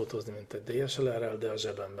lehessen fotózni, mint egy DSLR-rel, de a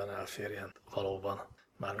zsebemben elférjen valóban.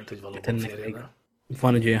 Mármint, hogy valóban férjen el.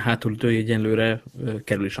 Van egy olyan hátulütő, hogy egyenlőre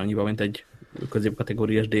kerül is annyiba, mint egy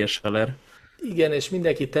középkategóriás DSLR. Igen, és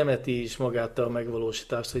mindenki temeti is magát a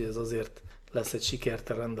megvalósítást, hogy ez azért lesz egy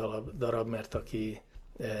sikertelen darab, mert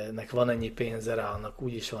akinek van ennyi pénze rá, annak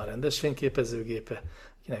úgyis van rendes fényképezőgépe,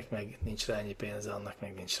 akinek meg nincs rá ennyi pénze, annak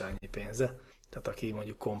meg nincs rá ennyi pénze. Tehát aki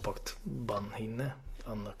mondjuk kompaktban hinne,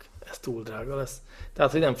 annak ez túl drága lesz.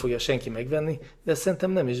 Tehát, hogy nem fogja senki megvenni, de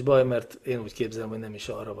szerintem nem is baj, mert én úgy képzelem, hogy nem is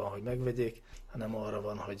arra van, hogy megvegyék, hanem arra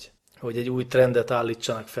van, hogy egy új trendet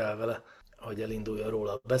állítsanak fel vele, hogy elinduljon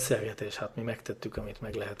róla a beszélgetés. Hát mi megtettük, amit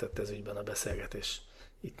meg lehetett ez ügyben, a beszélgetés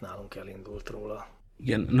itt nálunk elindult róla.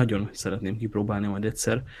 Igen, nagyon szeretném kipróbálni majd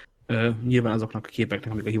egyszer. Nyilván azoknak a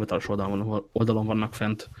képeknek, amik a hivatalos oldalon vannak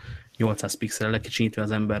fent, 800 pixellel lekicsinyítve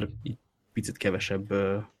az ember így picit kevesebb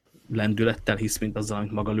lendülettel hisz, mint azzal,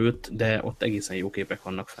 amit maga lőtt, de ott egészen jó képek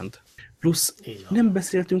vannak fent. Plusz nem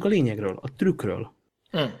beszéltünk a lényegről, a trükkről.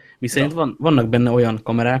 Miszerint vannak benne olyan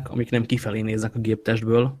kamerák, amik nem kifelé néznek a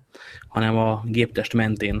géptestből, hanem a géptest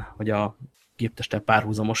mentén, vagy a géptesttel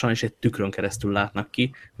párhuzamosan, és egy tükrön keresztül látnak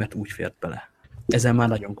ki, mert úgy fért bele. Ezen már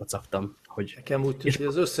nagyon kacagtam. Hogy... Nekem úgy tűnik, hogy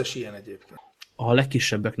az összes ilyen egyébként. A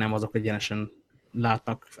legkisebbek nem, azok egyenesen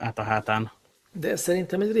látnak át a hátán. De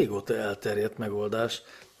szerintem egy régóta elterjedt megoldás.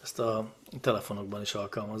 Ezt a telefonokban is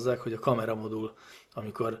alkalmazzák, hogy a kameramodul,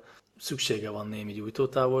 amikor szüksége van némi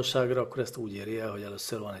gyújtótávolságra, akkor ezt úgy éri el, hogy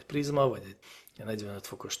először van egy prizma, vagy egy 45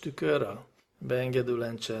 fokos tükör a beengedő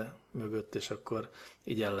lencse mögött, és akkor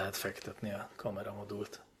így el lehet fektetni a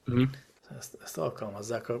kameramodult. ezt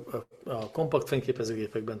alkalmazzák. A kompakt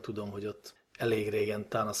fényképezőgépekben tudom, hogy ott elég régen,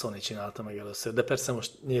 talán a Sony csinálta meg először, de persze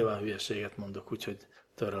most nyilván hülyeséget mondok, úgyhogy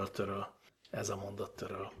töröl, ez a mondat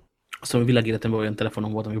töröl. Azt mondom, világéletemben olyan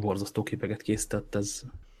telefonom volt, ami borzasztó képeket készített, ez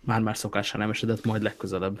már szokásra nem esedett, majd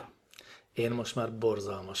legközelebb. Én most már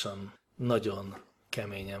borzalmasan, nagyon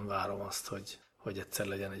keményen várom azt, hogy egyszer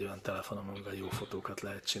legyen egy olyan telefonom, amivel jó fotókat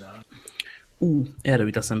lehet csinálni. Erről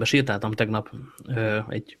jut eszembe, sétáltam tegnap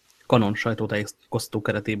egy Canon sajtótájékoztató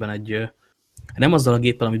keretében nem azzal a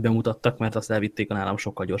géppel, amit bemutattak, mert azt elvitték a nálam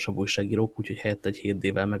sokkal gyorsabb újságírók, úgyhogy helyett egy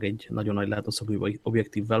 7D-vel, meg egy nagyon nagy látószögű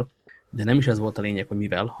objektívvel, de nem is ez volt a lényeg, hogy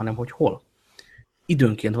mivel, hanem hogy hol.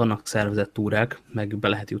 Időnként vannak szervezett túrák, meg be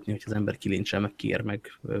lehet jutni, hogy az ember kilincsel, meg kér,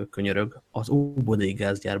 meg könyörög az óbudai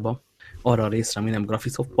gázgyárba, arra a részre, ami nem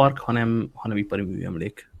Graphisoft Park, hanem ipari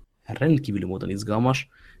műemlék. Rendkívüli módon izgalmas.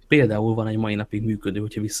 Például van egy mai napig működő,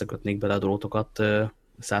 hogyha visszakötnék bele a drótokat,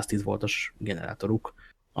 110 voltos generátoruk,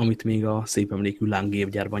 amit még a szép emlékű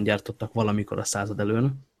lángépgyárban gyártottak valamikor a század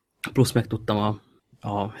előn. Plusz megtudtam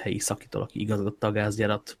a helyi szakitól, aki igazgatta a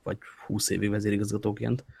gázgyárat, vagy 20 évig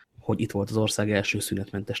vezérigazgatóként, hogy itt volt az ország első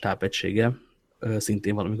szünetmentes tápegysége,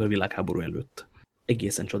 szintén valamikor a világháború előtt.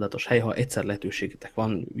 Egészen csodálatos hely, ha egyszer lehetőségetek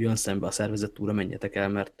van, jön szembe a szervezett túra, menjetek el,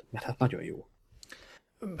 mert hát nagyon jó.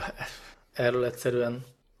 Erről egyszerűen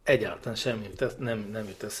egyáltalán semmi nem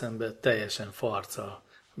jut eszembe, teljesen farccal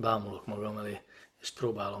bámulok magam elé, és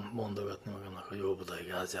próbálom mondogatni magamnak, hogy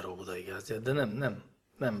óbudai gázgyár, de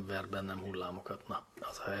nem ver bennem hullámokat. Na,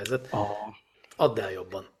 az a helyzet. Add el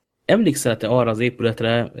jobban. Emlékszel-te arra az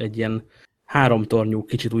épületre, egy ilyen 3 tornyú,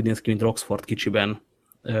 kicsit úgy néz ki, mint Roxford kicsiben.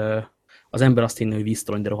 Az ember azt hinné, hogy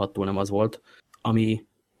víztorony, de rohadtul nem az volt, ami,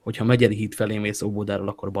 hogyha Megyeri híd felé mész Óbudáról,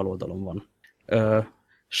 akkor bal oldalon van.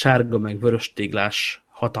 Sárga meg vörös téglás,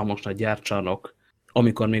 hatalmas nagy gyárcsarnok,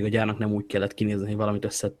 amikor még a gyárnak nem úgy kellett kinézni, hogy valamit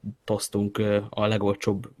összetosztunk a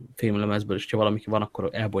legolcsóbb fémlemezből, és ha valami van, akkor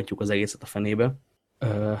elbontjuk az egészet a fenébe.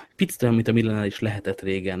 Picit olyan, mint a Millennial is lehetett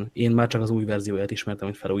régen. Én már csak az új verzióját ismertem,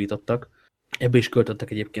 amit felújítottak. Ebbe is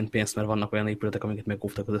költöttek egyébként pénzt, mert vannak olyan épületek, amiket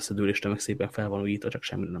megóvtak az összedőléstől, meg szépen fel van újítva, csak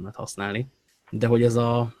semmire nem lehet használni. De hogy ez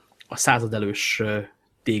a századelős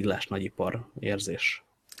téglás nagyipar érzés.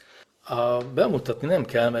 Bemutatni nem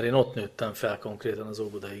kell, mert én ott nőttem fel konkrétan az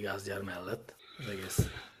óbudai gázgyár mellett. Az egész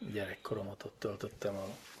gyerekkoromat ott töltöttem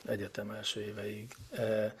az egyetem első éveig.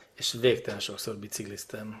 És végtelen sokszor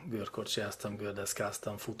bicikliztem, görkorcsiáztam,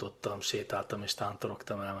 gördeszkáztam, futottam, sétáltam és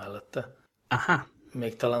tántorogtam el mellette. Aha.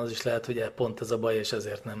 Még talán az is lehet, hogy pont ez a baj, és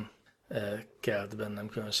ezért nem kelt bennem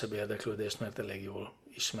különösebb érdeklődést, mert elég jól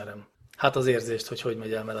ismerem. Hát az érzést, hogy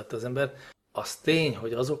megy el mellett az ember. Az tény,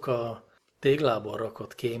 hogy azok a téglából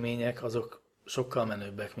rakott kémények, azok sokkal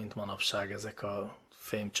menőbbek, mint manapság ezek a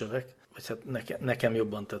fémcsövek. Vagy hát nekem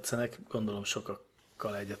jobban tetszenek, gondolom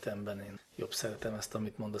sokakkal egyetemben én jobb szeretem ezt,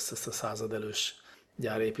 amit mondasz, ezt a századelős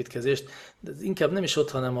gyárépítkezést. De inkább nem is ott,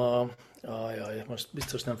 hanem most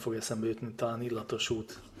biztos nem fog eszembe jutni, talán Illatos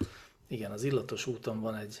út. Igen, az Illatos úton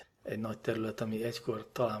van egy nagy terület, ami egykor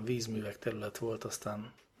talán vízművek terület volt,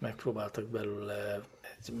 aztán megpróbáltak belőle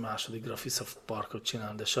egy második Graphisoft Parkot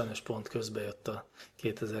csinálni, de sajnos pont közbe jött a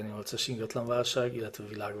 2008-as ingatlanválság, illetve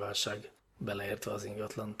világválság, beleértve az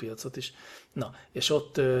ingatlan piacot is. Na, és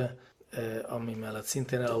ott, ami mellett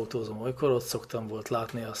szintén elautózom olykor, ott szoktam volt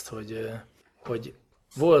látni azt, hogy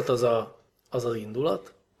volt az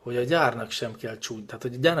indulat, hogy a gyárnak sem kell csúny, tehát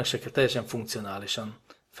hogy a gyárnak sem kell teljesen funkcionálisan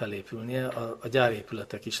felépülnie, a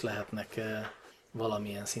gyárépületek is lehetnek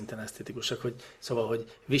valamilyen szinten esztétikusak,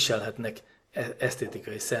 hogy viselhetnek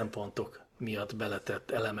esztétikai szempontok miatt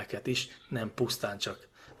beletett elemeket is, nem pusztán csak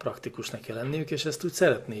praktikusnak kell lenniük, és ezt úgy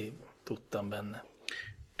szeretni tudtam benne.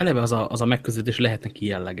 Eleve az a megközelítés lehet neki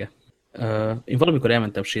jellege. Én valamikor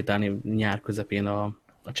elmentem sétálni nyár közepén a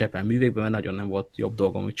Csepel művékben, mert nagyon nem volt jobb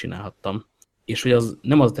dolgom, amit csinálhattam. És hogy az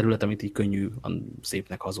nem az a terület, amit így könnyű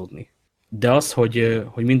szépnek hazudni. De az, hogy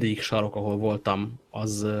mindegyik sarok, ahol voltam,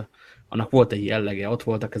 annak volt egy jellege. Ott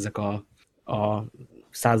voltak ezek a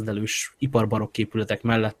századelős iparbarokk épületek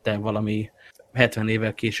mellette, valami 70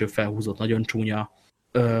 évvel később felhúzott nagyon csúnya,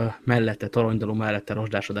 mellette toronydaló, mellette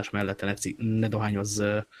rozsdásodás, mellette ne dohányoz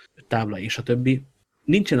tábla és a többi.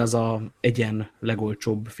 Nincsen az a egyen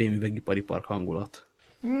legolcsóbb fémüvegipari park hangulat.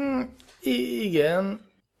 Igen,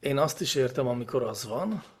 én azt is értem, amikor az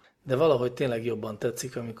van, de valahogy tényleg jobban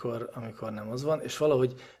tetszik, amikor nem az van, és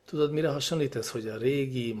valahogy tudod, mire hasonlít ez, hogy a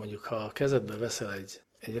régi, mondjuk ha a kezedbe veszel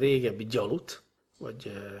egy régebbi gyalut,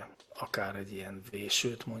 vagy akár egy ilyen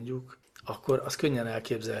vésőt mondjuk, akkor az könnyen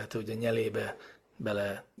elképzelhető, hogy a nyelébe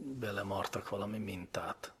belemartak valami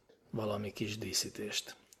mintát, valami kis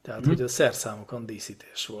díszítést. Tehát, hogy a szerszámokon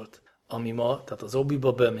díszítés volt. Ami ma, tehát az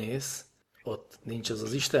obiba bemész, ott nincs az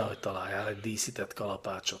az Isten, hogy találjál egy díszített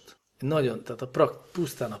kalapácsot. Nagyon, tehát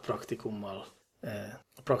pusztán a praktikummal,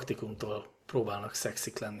 a praktikumtól próbálnak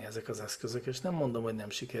szexik lenni ezek az eszközök, és nem mondom, hogy nem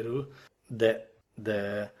sikerül,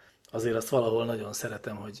 de azért azt valahol nagyon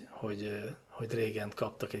szeretem, hogy régen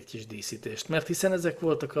kaptak egy kis díszítést, mert hiszen ezek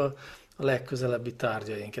voltak a legközelebbi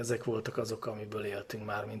tárgyaink, ezek voltak azok, amiből éltünk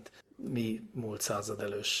már, mint mi múlt század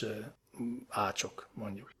elős ácsok,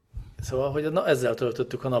 mondjuk. Szóval, hogy ezzel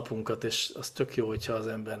töltöttük a napunkat, és az tök jó, hogyha az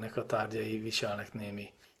embernek a tárgyai viselnek némi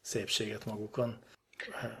szépséget magukon.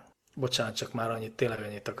 Bocsánat, csak már tényleg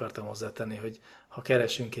annyit akartam hozzátenni, hogy ha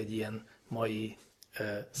keresünk egy ilyen mai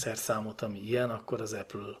szerszámot, ami ilyen, akkor az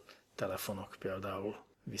Apple telefonok például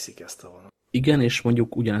viszik ezt a vonalat. Igen, és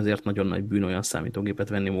mondjuk ugyanezért nagyon nagy bűn olyan számítógépet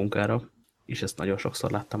venni munkára, és ezt nagyon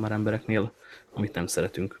sokszor láttam már embereknél, amit nem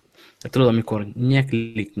szeretünk. Tehát tudod, amikor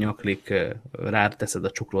nyaklik, rád teszed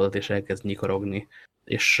a csuklódat, és elkezd nyikorogni,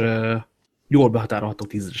 és jól behatárolható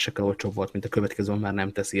tízezesekkel olcsóbb volt, mint a következőn már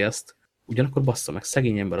nem teszi ezt, ugyanakkor bassza meg,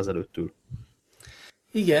 szegény ember az előttül.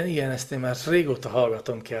 Igen, ezt én már régóta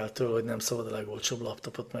hallgatom kell tőle, hogy nem szabad a legolcsóbb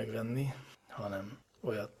laptopot megvenni, hanem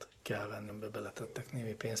olyat kell venni, amiben beletettek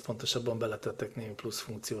némi pénzt, pontosabban beletettek némi plusz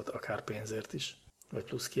funkciót, akár pénzért is, vagy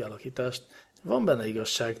plusz kialakítást. Van benne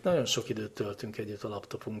igazság, nagyon sok időt töltünk együtt a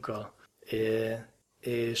laptopunkkal,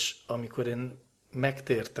 és amikor én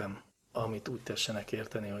megtértem, amit úgy tessenek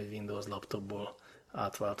érteni, hogy Windows laptopból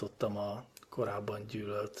átváltottam a korábban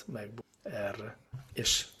gyűlölt MacBook Air-re.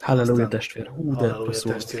 És Halleluja testvér, Halleluja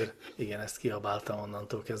testvér, igen, ezt kiabáltam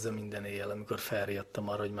onnantól kezdve minden éjjel, amikor felriadtam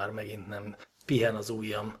arra, hogy már megint nem pihen az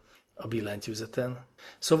ujjam a billentyűzeten.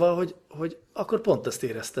 Szóval, hogy akkor pont ezt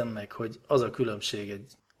éreztem meg, hogy az a különbség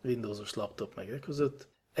egy Windowsos laptop meg között,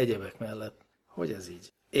 egyebek mellett, hogy ez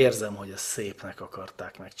így. Érzem, hogy ezt szépnek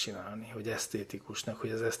akarták megcsinálni, hogy esztétikusnak,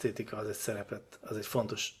 hogy az esztétika az egy szerepet, az egy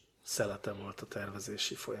fontos szelete volt a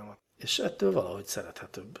tervezési folyamat. És ettől valahogy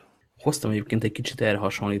szerethetőbb. Hoztam egyébként egy kicsit erre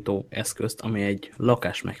hasonlító eszközt, ami egy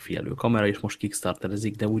lakás megfigyelő kamera, és most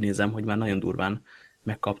kickstarterezik, de úgy nézem, hogy már nagyon durván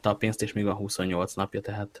megkapta a pénzt, és még a 28 napja,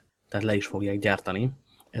 tehát le is fogják gyártani.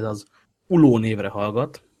 Ez az Uló névre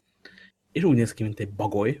hallgat, és úgy néz ki, mint egy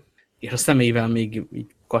bagoly, és a szemeivel még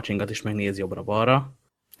így kacsingat is megnéz jobbra-balra.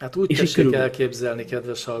 Hát úgy tessék elképzelni,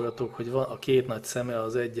 kedves hallgatók, hogy van a két nagy szeme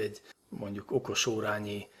az egy mondjuk okos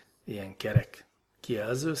órányi ilyen kerek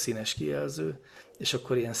kijelző, színes kijelző, és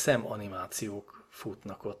akkor ilyen szemanimációk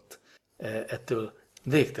futnak ott. Ettől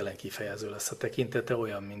végtelen kifejező lesz a tekintete,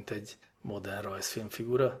 olyan, mint egy modern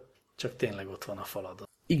rajzfilmfigura, csak tényleg ott van a faladon.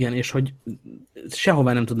 Igen, és hogy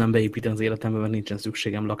sehová nem tudnám beépíteni az életembe, mert nincsen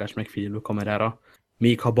szükségem lakás megfigyelő kamerára,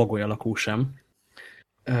 még ha bagoly alakú sem.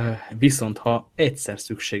 Viszont ha egyszer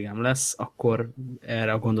szükségem lesz, akkor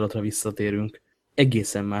erre a gondolatra visszatérünk.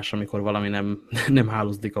 Egészen más, amikor valami nem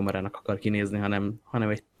hálózati kamerának akar kinézni, hanem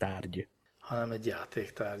egy tárgy. Hanem egy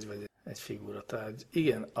játéktárgy, vagy egy figuratárgy.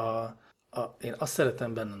 Igen, én azt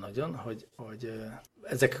szeretem benne nagyon, hogy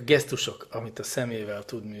ezek a gesztusok, amit a szemével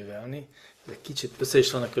tud művelni, egy kicsit össze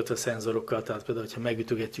is vannak kötve szenzorokkal, tehát például, hogyha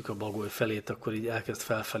megütögetjük a bagoly felét, akkor így elkezd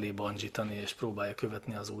felfelé bandzsítani, és próbálja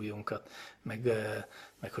követni az ujjunkat,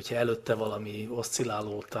 meg hogyha előtte valami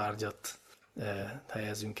oszcilláló tárgyat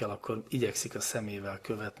helyezünk el, akkor igyekszik a szemével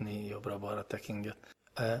követni, jobbra-balra tekinget.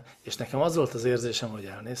 És nekem az volt az érzésem, hogy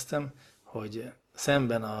elnéztem, hogy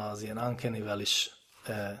szemben az ilyen uncanny-vel is,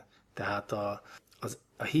 tehát a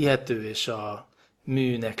hihető és a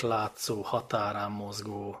műnek látszó, határán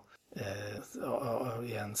mozgó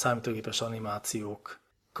ilyen számítógépes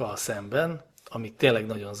animációkkal szemben, amik tényleg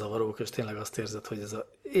nagyon zavarók, és tényleg azt érzed, hogy ez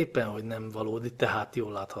éppen, hogy nem valódi, tehát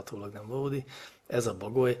jól láthatólag nem valódi, ez a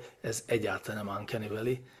bagoly, ez egyáltalán nem uncanny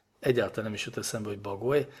valley, egyáltalán nem is jut eszembe, hogy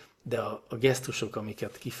bagoly, de a gesztusok,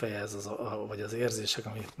 amiket kifejez, vagy az érzések,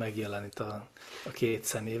 amiket megjelenít a két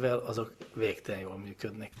szemével, azok végtelen jól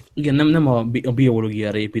működnek. Igen, nem a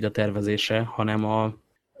biológiára épít a tervezése, hanem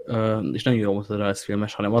és nagyon jól mondtad, ez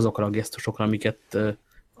filmes, hanem azokra a gesztusokra,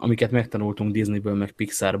 amiket megtanultunk Disneyből, meg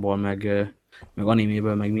Pixarból, meg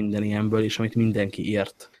animéből, meg minden ilyenből, és amit mindenki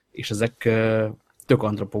ért. És ezek tök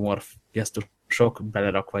antropomorf gesztusok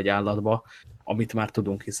belerakva egy állatba, amit már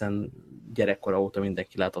tudunk, hiszen gyerekkora óta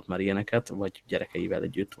mindenki látott már ilyeneket, vagy gyerekeivel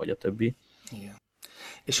együtt, vagy a többi. Igen.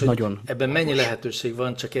 És hogy nagyon ebben mennyi lehetőség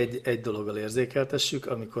van, csak egy dologgal érzékeltessük,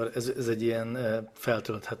 amikor ez egy ilyen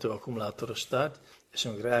feltölthető akkumulátoros tárgy, és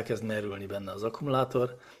amikor elkezd merülni benne az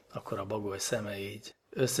akkumulátor, akkor a bagoly szeme így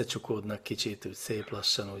összecsukódnak kicsit, úgy szép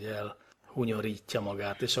lassan úgy elhunyorítja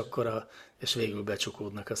magát, és végül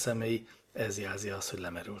becsukódnak a szemei, ez jelzi azt, hogy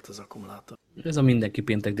lemerült az akkumulátor. Ez a mindenki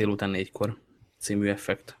péntek délután 4-kor című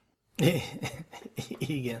effekt.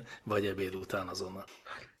 Igen, vagy ebéd után azonnal.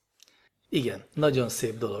 Igen, nagyon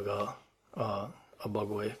szép dolog a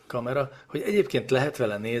Bagoly kamera, hogy egyébként lehet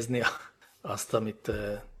vele nézni azt, amit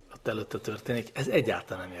ott előtte történik, ez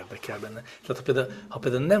egyáltalán nem érdekel benne. Tehát ha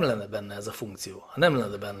például nem lenne benne ez a funkció, ha nem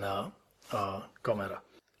lenne benne a kamera,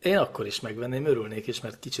 én akkor is megvenném, örülnék is,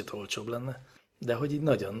 mert kicsit olcsóbb lenne, de hogy így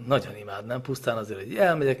nagyon, nagyon imádnám, pusztán azért, hogy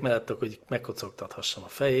elmegyek mellett, hogy megkocogtathassam a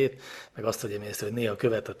fejét, meg azt, hogy észre, hogy néha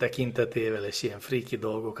követ a tekintetével, és ilyen freaky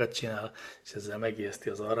dolgokat csinál, és ezzel megijeszti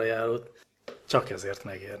az arrajárót, csak ezért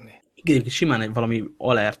megérni. Igen, simán egy valami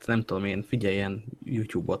alert, nem tudom én, figyeljen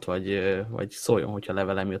YouTube-ot, vagy szóljon, hogyha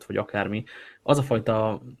levelem jött, vagy akármi. Az a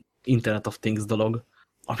fajta Internet of Things dolog,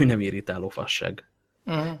 ami nem irritáló fasság.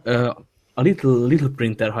 A Little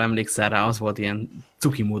Printer, ha emlékszel rá, az volt ilyen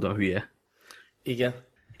cuki módon hülye. Igen.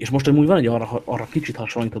 És most amúgy van egy arra kicsit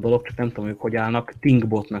hasonlít a dolog, csak nem tudom, ők hogy állnak,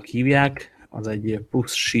 ThinkBotnak hívják, az egy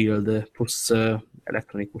plusz shield, plusz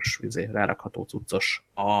elektronikus rárakható cuccos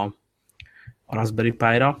a Raspberry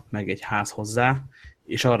Pi-ra, meg egy ház hozzá,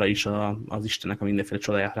 és arra is az Istennek a mindenféle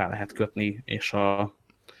csodáját rá lehet kötni, és a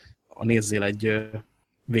nézzél egy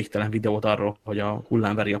végtelen videót arról, hogy a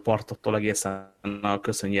hullám veri a partottól egészen a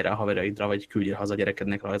köszönjére a haverjaidra, vagy küldjél haza a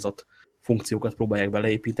gyerekednek rajzott funkciókat próbálják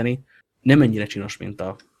beleépíteni. Nem ennyire csinos, mint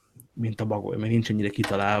a Bagoly, mert nincs ennyire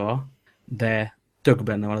kitalálva, de tök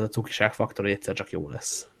benne van az a cukiság faktor, hogy egyszer csak jó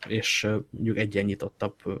lesz. És mondjuk egyen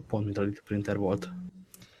nyitottabb pont, mint a Little Printer volt.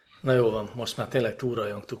 Na jó van, most már tényleg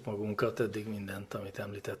túlrajongtuk magunkat, eddig mindent, amit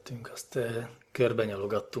említettünk, azt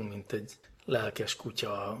körbenyalogattunk, mint egy lelkes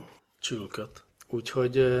kutya a csülköt.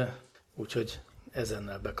 Úgyhogy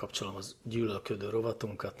ezennel bekapcsolom az gyűlölködő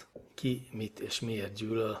rovatunkat. Ki, mit és miért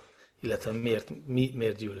gyűlöl, illetve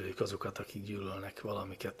miért gyűlöljük azokat, akik gyűlölnek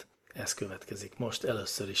valamiket. Ez következik. Most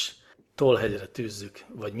először is tollhegyre tűzzük,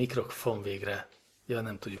 vagy mikrofon végre,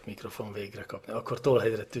 nem tudjuk mikrofon végre kapni, akkor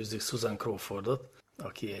tollhegyre tűzzük Susan Crawfordot,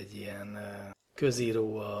 aki egy ilyen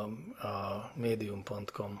közíró a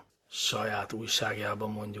medium.com saját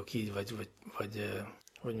újságjában, mondjuk így, vagy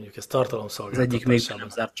hogy mondjuk ez tartalomszolgáltatásában. Az egyik még nem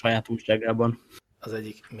zárt saját újságában. Az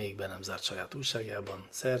egyik még be nem zárt saját újságjában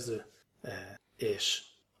szerző, és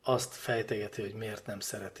azt fejtegeti, hogy miért nem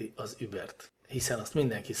szereti az Ubert. Hiszen azt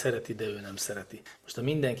mindenki szereti, de ő nem szereti. Most a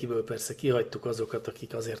mindenkiből persze kihagytuk azokat,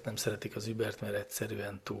 akik azért nem szeretik az Ubert, mert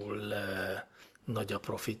egyszerűen túl nagy a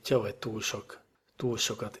profitja, vagy túl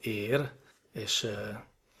sokat ér,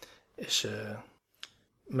 és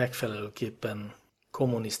megfelelőképpen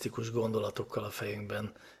kommunisztikus gondolatokkal a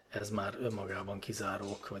fejünkben ez már önmagában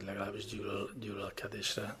kizárók, vagy legalábbis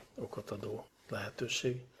gyűlölkedésre okot adó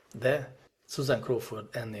lehetőség. De Susan Crawford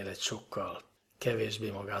ennél egy sokkal kevésbé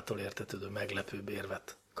magától értetődő, meglepőbb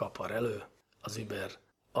érvet kapar elő. Az Uber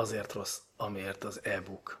azért rossz, amiért az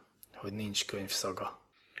e-book, hogy nincs könyvszaga.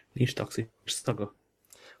 Nincs taxi szaga?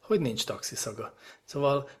 Hogy nincs taxi szaga.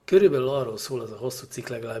 Szóval körülbelül arról szól az a hosszú cikk,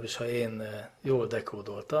 legalábbis ha én jól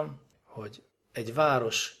dekódoltam, hogy egy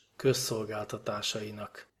város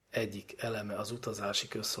közszolgáltatásainak egyik eleme az utazási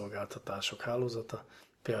közszolgáltatások hálózata,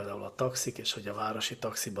 például a taxik, és hogy a városi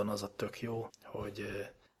taxiban az a tök jó, hogy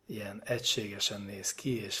ilyen egységesen néz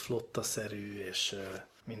ki, és flottaszerű, és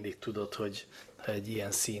mindig tudod, hogy ha egy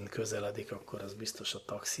ilyen szín közeledik, akkor az biztos a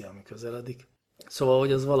taxi, ami közeledik. Szóval,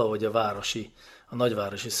 hogy az valahogy a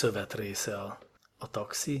nagyvárosi szövet része a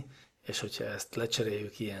taxi, és hogyha ezt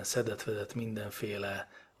lecseréljük ilyen szedett-vedett mindenféle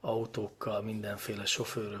autókkal, mindenféle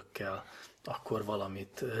sofőrökkel, akkor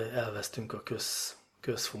valamit elvesztünk a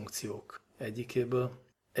közfunkciók egyikéből.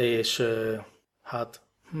 És hát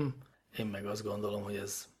én meg azt gondolom, hogy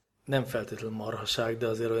ez nem feltétlenül marhaság, de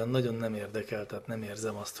azért olyan nagyon nem érdekel, tehát nem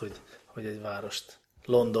érzem azt, hogy egy várost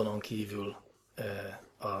Londonon kívül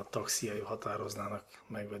a taxiai határoznának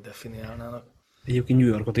meg, vagy definiálnának. Egyébként New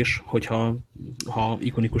Yorkot is, hogyha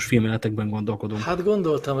ikonikus filmjelenetekben gondolkodunk. Hát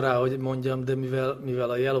gondoltam rá, hogy mondjam, de mivel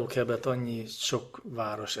a Yellow Cab-et annyi sok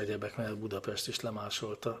város egyebek mellett Budapest is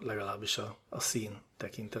lemásolta, legalábbis a szín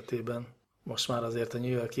tekintetében. Most már azért a New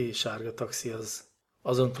York-i sárga taxi az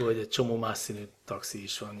azon túl, hogy egy csomó más színű taxi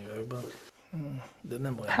is van New Yorkban. De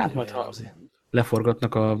nem olyan. Hát majd ha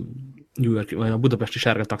leforgatnak a New York, vagy a budapesti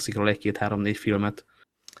sárga taxikról 1-2-3-4 filmet,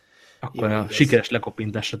 akkor a sikeres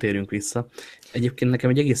lekopintásra térünk vissza. Egyébként nekem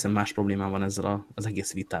egy egészen más problémám van ezzel az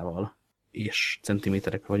egész vitával, és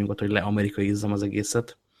centiméterekre vagyunk ott, hogy leamerikaizzam az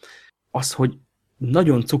egészet. Az, hogy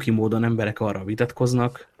nagyon cuki módon emberek arra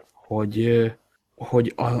vitatkoznak,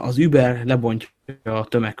 hogy az Uber lebontja a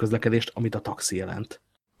tömegközlekedést, amit a taxi jelent.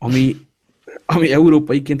 Ami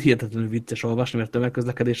európaiként hihetetlenül vicces olvasni, mert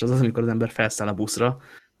tömegközlekedés az, amikor az ember felszáll a buszra,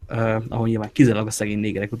 ahol nyilván kizárólag a szegény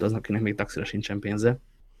négerek utaznak, akinek még taxira sincsen pénze,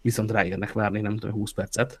 viszont ráérnek várni, nem tudom, 20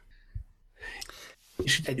 percet.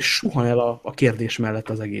 És suhan el a kérdés mellett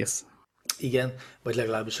az egész. Igen, vagy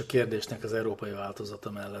legalábbis a kérdésnek az európai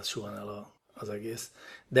változata mellett suhan el az egész.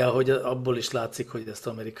 De ahogy abból is látszik, hogy ezt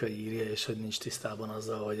amerikai írja, és hogy nincs tisztában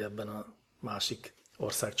azzal, hogy ebben a másik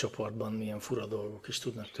országcsoportban milyen fura dolgok is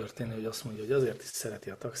tudnak történni, hogy azt mondja, hogy azért is szereti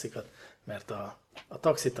a taxikat, mert a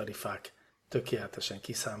taxitarifák tökéletesen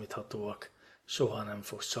kiszámíthatóak, soha nem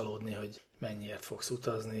fogsz csalódni, hogy mennyiért fogsz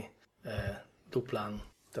utazni, duplán,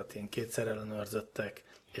 tehát ilyen kétszer ellenőrzöttek,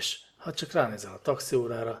 és ha csak ránézel a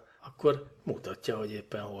taxiórára, akkor mutatja, hogy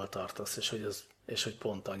éppen hol tartasz, és hogy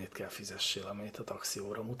pont annyit kell fizessél, amit a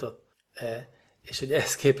taxióra mutat. És hogy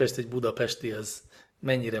ehhez képest egy budapesti az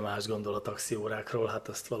mennyire más gondol a taxiórákról, hát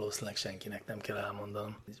azt valószínűleg senkinek nem kell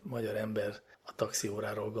elmondanom. Egy magyar ember a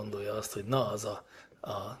taxióráról gondolja azt, hogy na, az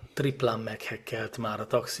a triplán meghekkelt, már a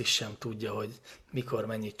taxis sem tudja, hogy mikor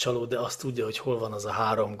mennyit csaló, de azt tudja, hogy hol van az a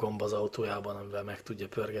 3 gomb az autójában, amivel meg tudja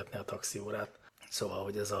pörgetni a taxiórát. Szóval,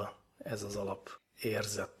 hogy ez az alap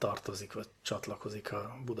érzet tartozik, vagy csatlakozik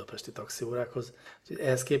a budapesti taxiórákhoz.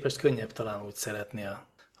 Ehhez képest könnyebb talán úgy szeretni az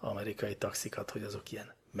amerikai taxikat, hogy azok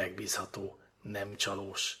ilyen megbízható, nem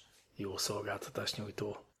csalós, jó szolgáltatást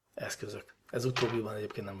nyújtó eszközök. Ez utóbbiban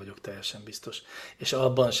egyébként nem vagyok teljesen biztos. És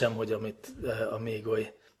abban sem, hogy amit a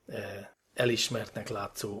Mégoly elismertnek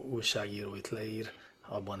látszó újságíró itt leír,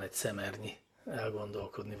 abban egy szemernyi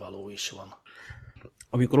elgondolkodni való is van.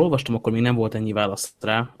 Amikor olvastam, akkor még nem volt ennyi válasz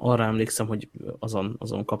rá. Arra emlékszem, hogy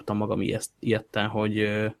azon kaptam magam ilyetten,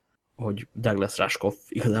 hogy Douglas Rushkoff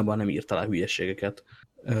igazából nem írt alá hülyeségeket.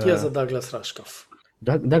 Ki az a Douglas Rushkoff?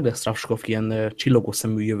 Douglas Rushkoff ilyen csillogó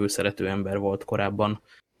szemű jövőszerető ember volt korábban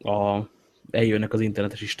eljönnek az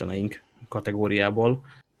internetes isteneink kategóriából.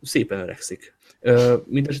 Szépen öregszik.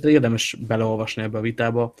 Mindenesetre érdemes beleolvasni ebbe a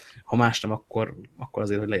vitába, ha más nem, akkor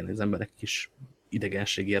azért, hogy legyen az emberek kis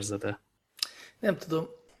idegenségérzete. Nem tudom,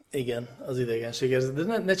 igen, az idegenségérzet,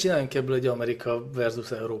 de ne csináljunk ebből egy Amerika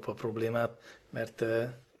versus Európa problémát,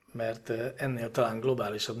 mert ennél talán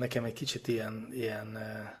globálisabb. Nekem egy kicsit ilyen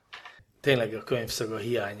tényleg a könyvszaga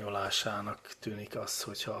hiányolásának tűnik az,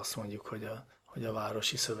 hogyha azt mondjuk, hogy a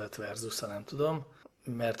városi szövet versus, nem tudom,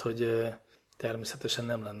 mert hogy természetesen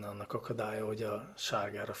nem lenne annak akadálya, hogy a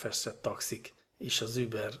sárgára festett taxik is az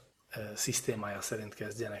Uber szisztémája szerint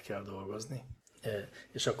kezdjenek el dolgozni.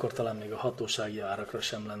 És akkor talán még a hatósági árakra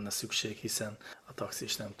sem lenne szükség, hiszen a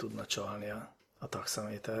taxis nem tudna csalni a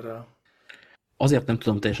taxaméterrel. Azért nem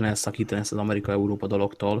tudom teljesen elszakítani ezt az Amerika-Európa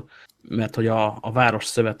dologtól, mert hogy a város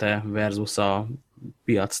szövete versus a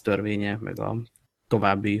piac törvénye, meg a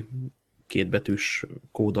további kétbetűs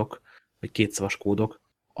kódok, vagy kétszavas kódok,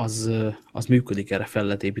 az működik, erre fel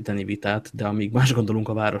lehet építeni vitát, de amíg más gondolunk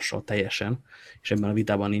a városról teljesen, és ebben a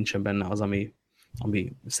vitában nincsen benne az, ami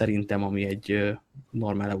szerintem, ami egy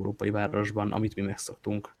normál európai városban, amit mi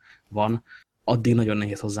megszoktunk, van, addig nagyon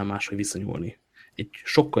nehéz hozzá máshogy viszonyulni. Egy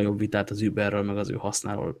sokkal jobb vitát az Uberről, meg az ő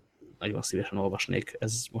hasznáról nagyon szívesen olvasnék,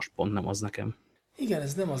 ez most pont nem az nekem. Igen,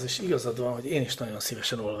 ez nem az, és igazad van, hogy én is nagyon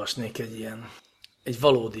szívesen olvasnék egy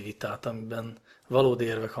valódi vitát, amiben valódi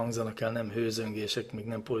érvek hangzanak el, nem hőzöngések, még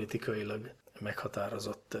nem politikailag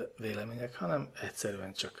meghatározott vélemények, hanem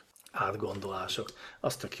egyszerűen csak átgondolások.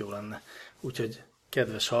 Az tök jó lenne. Úgyhogy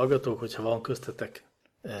kedves hallgatók, hogyha van köztetek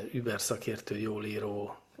Uber szakértő, jól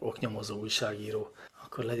író, oknyomozó, újságíró,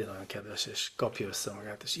 akkor legyen olyan kedves, és kapja össze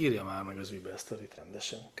magát, és írja már meg az Uber sztorit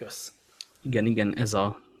rendesen. Kösz. Igen, ez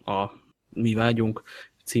a mi vágyunk.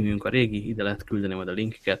 Címünk a régi, ide lehet küldeni majd a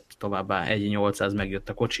linkeket, továbbá 1.800 megjött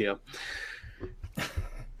a kocsia.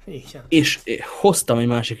 Igen. És hoztam egy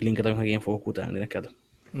másik linket, amit én fogok utálni neked.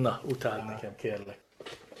 Na, utáld nekem, kérlek.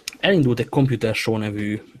 Elindult egy Computer Show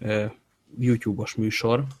nevű YouTube-os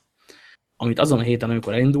műsor, amit azon a héten,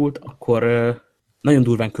 amikor elindult, akkor nagyon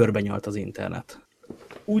durván körbenyalt az internet.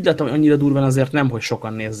 Úgy láttam, hogy annyira durván azért nem, hogy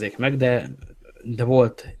sokan nézzék meg, de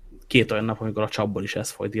volt 2 olyan nap, amikor a csapból is ez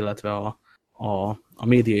folyt, illetve a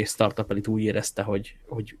média és startup elit úgy érezte,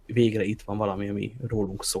 hogy végre itt van valami, ami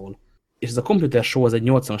rólunk szól. És ez a Computer Show az egy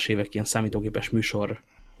 80-as évek ilyen számítógépes műsor,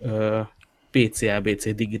 PC,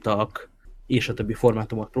 LBC, Digitalk és a többi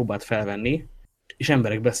formátumot próbált felvenni, és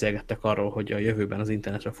emberek beszélgettek arról, hogy a jövőben az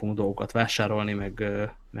internetre fogunk dolgokat vásárolni,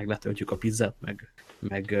 meg letöltjük a pizzát,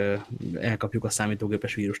 meg elkapjuk a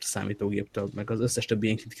számítógépes vírust a számítógéptől, meg az összes többi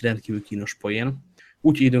ilyen rendkívül kínos poén.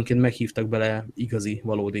 Úgyhogy időnként meghívtak bele igazi,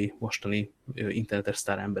 valódi, mostani internetes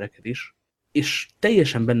sztár embereket is. És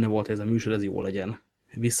teljesen benne volt ez a műsor, ez jó legyen.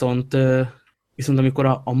 Viszont amikor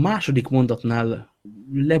a második mondatnál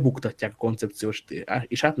lebuktatják a koncepciót,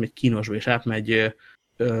 és átmegy kínosba, és átmegy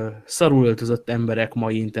szarul öltözött emberek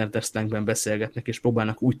mai internetes szlengben beszélgetnek, és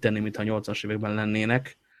próbálnak úgy tenni, mintha a 80-as években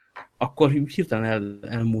lennének, akkor hirtelen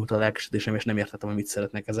elmúlt a lelkesedésem, és nem értettem, hogy mit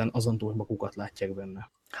szeretnek ezen, azon túl, hogy magukat látják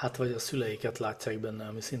benne. Hát vagy a szüleiket látják benne,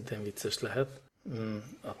 ami szintén vicces lehet.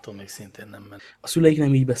 Attól még szintén nem ment. A szüleik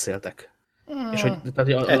nem így beszéltek. És hogy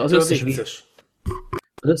tehát Ettől vicces.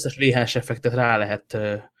 az összes VHS effektet rá lehet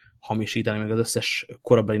hamisítani, meg az összes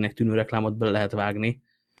korabelinek tűnő reklámot bele lehet vágni,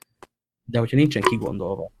 de hogyha nincsen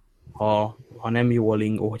kigondolva, ha nem jó a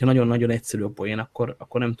lingó, hogyha nagyon-nagyon egyszerű a poén,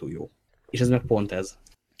 akkor nem túl jó. És ez meg pont ez.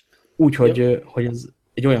 Úgyhogy hogy ez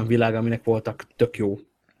egy olyan világ, aminek voltak tök jó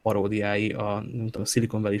paródiái nem tudom, a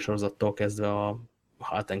Silicon Valley sorozattól kezdve a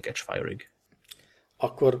Halt and Catch Fire-ig.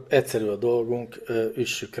 Akkor egyszerű a dolgunk,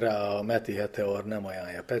 üssük rá a Meti Heteor nem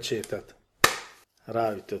ajánlja pecsétet.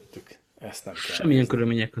 Ráütöttük, ezt nem kell. Semmilyen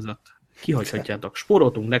körülmények között. Kihagyhatjátok.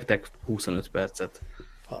 Spóroltunk nektek 25 percet.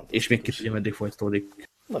 És még ki tudja, meddig folytatódik.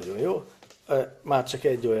 Nagyon jó. Már csak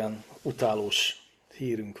egy olyan utálós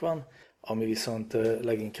hírünk van, ami viszont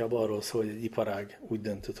leginkább arról szól, hogy egy iparág úgy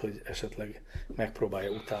döntött, hogy esetleg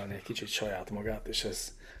megpróbálja utálni egy kicsit saját magát, és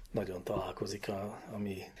ez nagyon találkozik a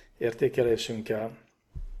mi értékelésünkkel.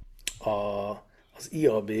 Az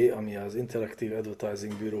IAB, ami az Interactive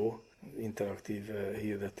Advertising Bureau, interaktív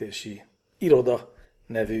hirdetési iroda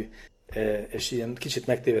nevű, és ilyen kicsit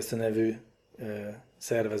megtévesztő nevű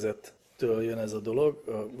szervezettől jön ez a dolog.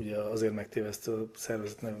 Ugye azért megtévesztő a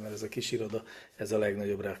szervezet neve, mert ez a kis iroda, ez a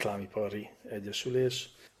legnagyobb reklámipari egyesülés,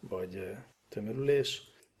 vagy tömörülés.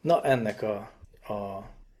 Na, ennek a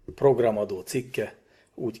programadó cikke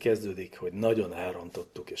úgy kezdődik, hogy nagyon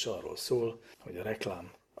elrontottuk, és arról szól, hogy a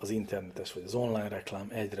reklám, az internetes vagy az online reklám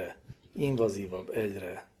egyre invazívabb,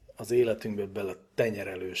 egyre az életünkbe bele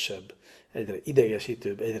tenyerelősebb, egyre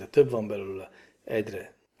idegesítőbb, egyre több van belőle,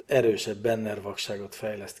 egyre erősebb bannervakságot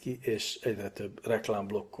fejleszt ki, és egyre több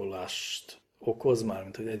reklámblokkolást okoz,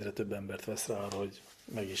 mármint hogy egyre több embert vesz rá arra, hogy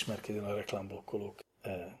megismerkedjen a reklámblokkolók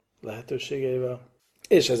lehetőségeivel.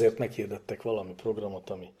 És ezért meghirdettek valami programot,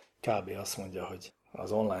 ami kb. Azt mondja, hogy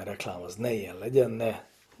az online reklám az ne ilyen legyen, ne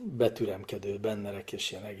betüremkedő bannerek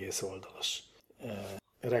és ilyen egész oldalas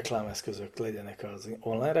reklámeszközök legyenek az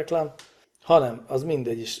online reklám, hanem az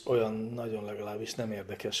mindegy is olyan nagyon legalábbis nem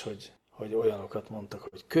érdekes, hogy olyanokat mondtak,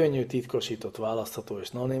 hogy könnyű, titkosított, választható és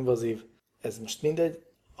non-invazív, ez most mindegy,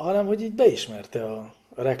 hanem hogy így beismerte a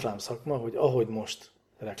reklámszakma, hogy ahogy most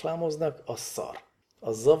reklámoznak, az szar.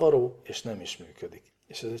 Az zavaró, és nem is működik.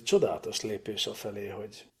 És ez egy csodálatos lépés afelé,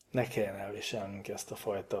 hogy ne kelljen elviselnünk ezt a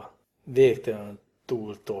fajta végtelenül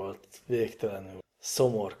túltolt, végtelenül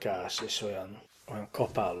szomorkás és olyan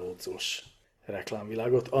kapálódzós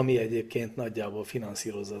reklámvilágot, ami egyébként nagyjából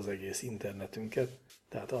finanszírozza az egész internetünket,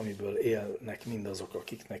 tehát amiből élnek mindazok,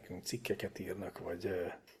 akik nekünk cikkeket írnak, vagy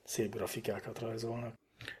szép grafikákat rajzolnak.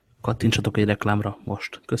 Kattintsatok egy reklámra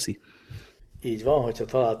most. Köszi. Így van, hogyha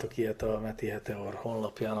találtok ilyet a Meti Heteor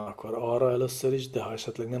honlapján, akkor arra először is, de ha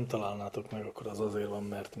esetleg nem találnátok meg, akkor az azért van,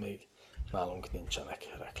 mert még nálunk nincsenek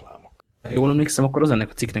reklámok. Jól emlékszem, akkor az ennek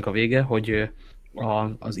a cikknek a vége, hogy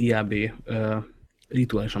az IAB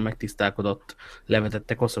rituálisan megtisztálkodott,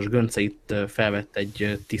 levetette koszos gönceit, felvett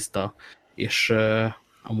egy tiszta és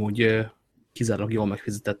amúgy kizárólag jól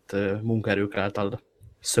megfizetett munkaerők által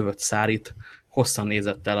szövött szárit, hosszan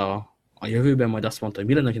nézett el a jövőben, majd azt mondta, hogy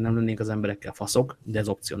mi lenne, ha nem lennénk az emberekkel faszok, de ez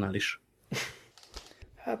opcionális.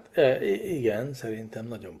 Hát igen, szerintem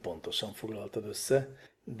nagyon pontosan foglaltad össze,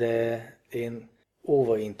 de én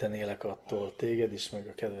óva intenélek attól téged is, meg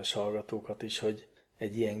a kedves hallgatókat is, hogy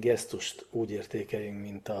egy ilyen gesztust úgy értékeljünk,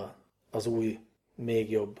 mint az új,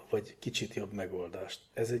 még jobb, vagy kicsit jobb megoldást.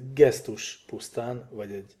 Ez egy gesztus pusztán,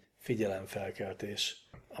 vagy egy figyelemfelkeltés,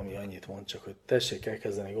 ami annyit mond csak, hogy tessék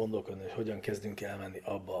elkezdeni gondolkodni, hogy hogyan kezdünk elmenni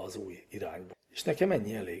abba az új irányba. És nekem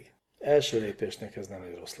ennyi elég. Első lépésnek ez nem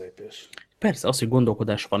egy rossz lépés. Persze, az, hogy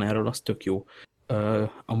gondolkodás van erről, az tök jó.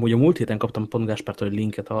 Amúgy a múlt héten kaptam pont Gáspártól egy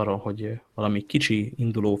linket arra, hogy valami kicsi,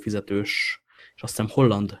 induló, fizetős, és azt hiszem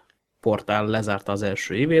holland portál lezárta az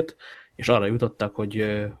első évét, és arra jutottak, hogy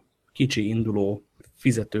kicsi, induló,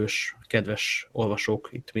 fizetős, kedves olvasók,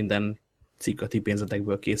 itt minden cikk a ti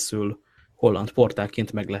pénzetekből készül, holland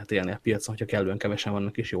portálként meg lehet élni a piacon, hogyha kellően kevesen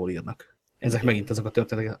vannak és jól írnak. Ezek megint azok a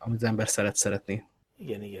történetek, amit az ember szeretni.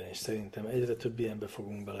 Igen, és szerintem egyre több ilyenbe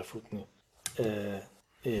fogunk belefutni.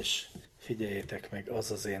 És figyeljétek meg,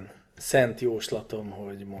 az az én szent jóslatom,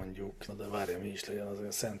 hogy mondjuk, na de várja, mi is legyen az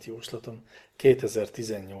én szent jóslatom,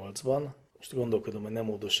 2018-ban, most gondolkodom, hogy nem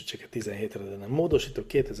módosítsak 17-re, de nem módosítok,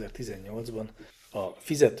 2018-ban a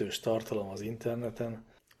fizetős tartalom az interneten,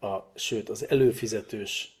 sőt az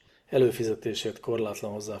előfizetésért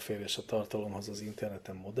korlátlan hozzáférés a tartalomhoz az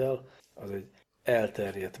interneten modell, az egy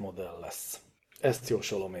elterjedt modell lesz. Ezt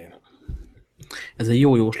jósolom én. Ez egy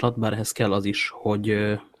jó jóslat, bár ehhez kell az is, hogy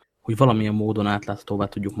hogy valamilyen módon átláthatóvá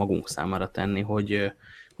tudjuk magunk számára tenni, hogy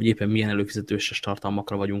éppen milyen előfizetős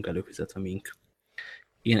tartalmakra vagyunk előfizetve mink.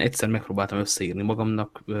 Én egyszer megpróbáltam összeírni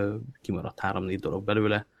magamnak, kimaradt 3-4 dolog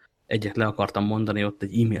belőle. Egyet le akartam mondani, ott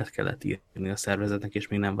egy e-mailt kellett írni a szervezetnek, és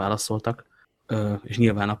még nem válaszoltak. És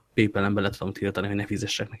nyilván a PayPal-en be le tudom tiltani, hogy ne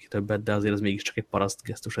fizessek neki többet, de azért ez mégiscsak egy paraszt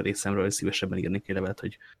gesztus a részemről, hogy szívesebben írnék egy levelet,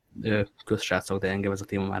 hogy közsrácok, de engem ez a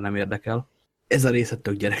téma már nem érdekel. Ez a része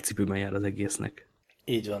tök gyerekcipőben jár az egésznek.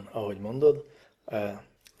 Így van, ahogy mondod.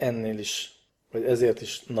 Ennél is, vagy ezért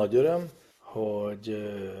is nagy öröm,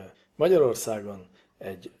 hogy Magyarországon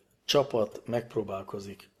egy csapat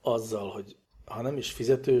megpróbálkozik azzal, hogy ha nem is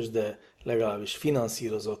fizetős, de legalábbis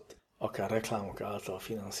finanszírozott, akár reklámok által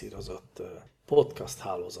finanszírozott podcast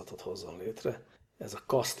hálózatot hozzon létre. Ez a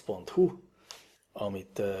kast.hu,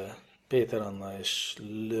 amit Péter Anna és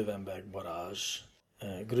Löwenberg Balázs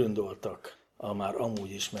gründoltak a már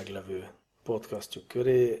amúgy is meglevő podcastjuk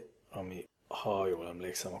köré, ami, ha jól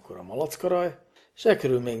emlékszem, akkor a Malackaraj, és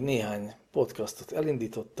ekkörül még néhány podcastot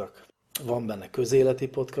elindítottak. Van benne közéleti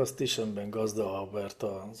podcast is, amiben Gazda Albert,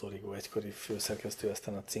 az Origo egykori főszerkesztő,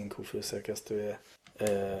 aztán a Cinku főszerkesztője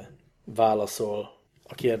válaszol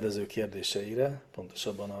a kérdező kérdéseire,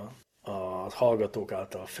 pontosabban a hallgatók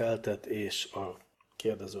által feltett és a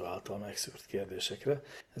kérdező által megszűrt kérdésekre.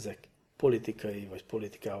 Ezek politikai vagy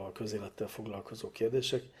politikával, közélettel foglalkozó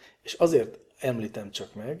kérdések, és azért említem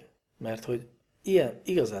csak meg, mert hogy ilyen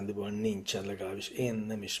igazándiból nincsen, legalábbis én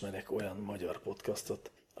nem ismerek olyan magyar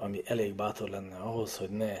podcastot, ami elég bátor lenne ahhoz, hogy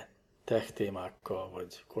ne tech témákkal,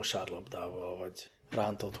 vagy kosárlabdával, vagy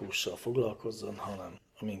rántott hússal foglalkozzon, hanem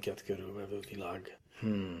a minket körülvevő világ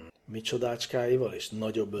micsodácskáival és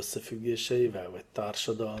nagyobb összefüggéseivel, vagy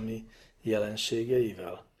társadalmi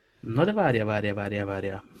jelenségeivel. Na de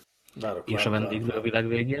várja. És a vendéglő a világ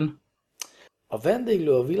végén? A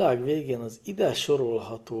vendéglő a világ végén az ide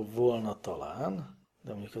sorolható volna talán,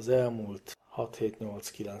 de mondjuk az elmúlt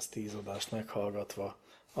 6-7-8-9-10 adást meghallgatva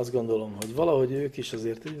azt gondolom, hogy valahogy ők is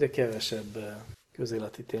azért egyre kevesebb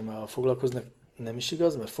közéleti témával foglalkoznak. Nem is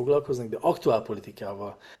igaz, mert foglalkoznak, de aktuál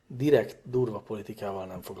politikával, direkt durva politikával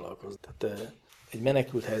nem foglalkoznak. Tehát egy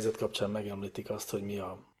menekült helyzet kapcsán megemlítik azt, hogy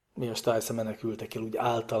mi a stájsz a menekültekkel úgy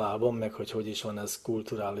általában, meg hogy is van ez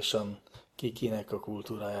kulturálisan, kinek a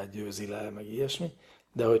kultúráját győzi le, meg ilyesmi.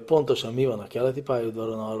 De hogy pontosan mi van a keleti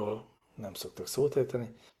pályaudvaron, arról nem szoktak szót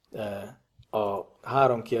ejteni. A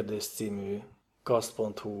 3 kérdés című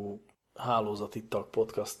kast.hu hálózati tag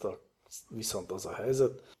podcasttal viszont az a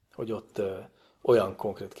helyzet, hogy ott olyan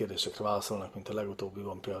konkrét kérdésekre válaszolnak, mint a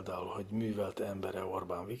legutóbbiban például, hogy művelt embere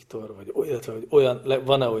Orbán Viktor, vagy illetve, hogy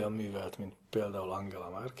van-e olyan művelt, mint például Angela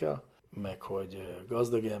Merkel, meg hogy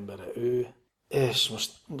gazdag embere ő, és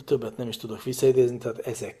most többet nem is tudok visszaidézni, tehát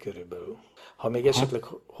ezek körülbelül. Ha még esetleg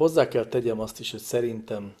hozzá kell tegyem azt is, hogy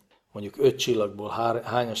szerintem mondjuk 5 csillagból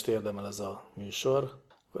hányast érdemel ez a műsor,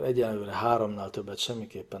 akkor egyenlőre 3-nál többet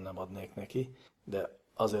semmiképpen nem adnék neki, de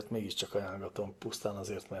azért mégiscsak ajánlgatom, pusztán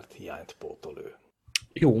azért, mert hiányt pótol ő.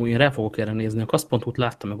 Jó, én rá fogok erre nézni. A kast.hu-t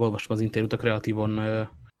láttam, meg olvastam az interjút, a Kreatívon azt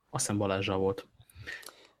hiszem Balázsral volt.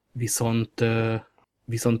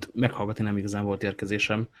 Viszont meghallgatni nem igazán volt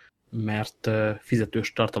érkezésem, mert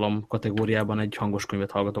fizetős tartalom kategóriában egy hangos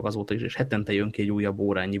könyvet hallgatok azóta is, és hetente jön ki egy újabb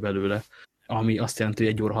órányi belőle, ami azt jelenti,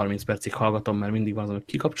 hogy 1 óra 30 percig hallgatom, mert mindig van az, hogy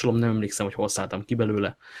kikapcsolom, nem emlékszem, hogy hol szálltam ki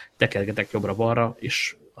belőle, tekergetek jobbra-balra,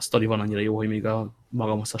 és a sztori van annyira jó, hogy még a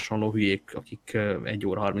magamhoz hasonló hülyék, akik 1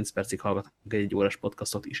 óra 30 percig hallgatnak egy 1 órás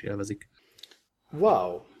podcastot is élvezik.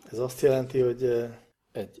 Wow! Ez azt jelenti, hogy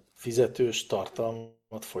egy fizetős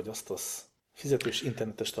tartalmat fogyasztasz. Fizetős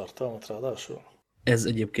internetes tartalmat ráadásul? Ez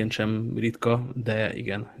egyébként sem ritka, de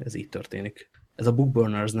igen, ez így történik. Ez a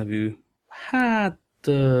Bookburners nevű,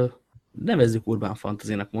 nevezzük urbán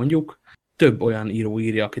fantasynek mondjuk, több olyan író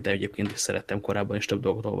írja, akit egyébként is szerettem korábban, és több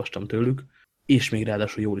dolgot olvastam tőlük, és még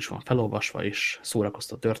ráadásul jól is van felolvasva, és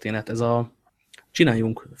szórakoztató történet. Ez a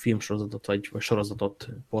csináljunk filmsorozatot, vagy sorozatot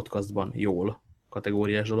podcastban jól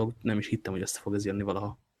kategóriás dolog. Nem is hittem, hogy össze fog ez jönni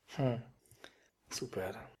valaha.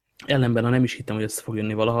 Szuper. Ellenben, ha nem is hittem, hogy össze fog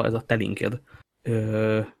jönni valaha, ez a Te linked.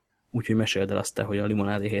 Úgyhogy meséld el azt te, hogy a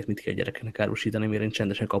limonádé helyett mit kell gyerekeknek árusítani, mert én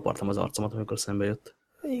csendesen kapartam az arcomat, amikor szembe jött.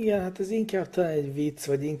 Igen, hát ez inkább talán egy vicc,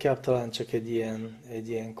 vagy inkább talán csak egy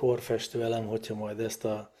ilyen korfestő elem, hogyha majd ezt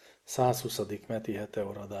a 120. Meti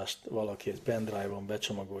Heteoradást valaki egy pendrive-on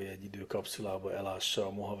becsomagolja egy időkapszulába, elássa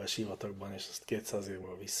a Mojave sivatagban, és azt 200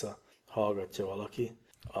 évvel vissza hallgatja valaki,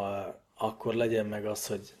 akkor legyen meg az,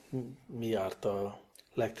 hogy mi járt a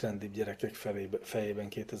legtrendibb gyerekek fejében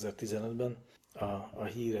 2015-ben. A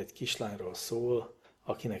hír egy kislányról szól,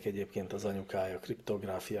 akinek egyébként az anyukája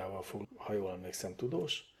kriptográfiával fog, ha jól emlékszem,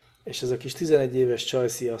 tudós, És ez a kis 11 éves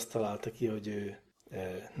csajszi azt találta ki, hogy ő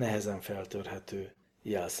nehezen feltörhető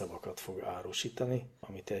jelszavakat fog árusítani,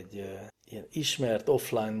 amit egy ilyen ismert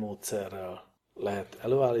offline módszerrel lehet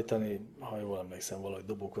előállítani. Ha jól emlékszem, valahogy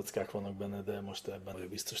dobókockák vannak benne, de most ebben ő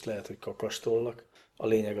biztos lehet, hogy kakastollak. A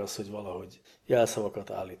lényeg az, hogy valahogy jelszavakat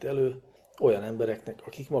állít elő olyan embereknek,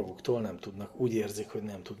 akik maguktól nem tudnak, úgy érzik, hogy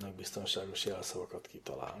nem tudnak biztonságos jelszavakat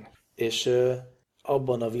kitalálni. És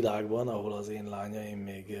abban a világban, ahol az én lányaim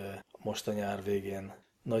még most a nyár végén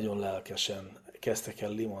nagyon lelkesen kezdtek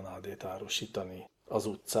el limonádét árusítani az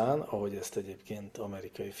utcán, ahogy ezt egyébként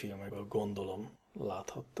amerikai filmekből gondolom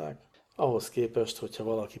láthatták. Ahhoz képest, hogyha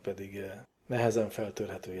valaki pedig nehezen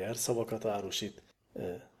feltörhető jelszavakat árusít,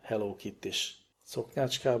 Hello Kitty-s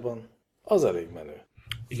szoknyácskában, az elég menő.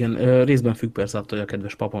 Igen, részben függ persze attól, hogy a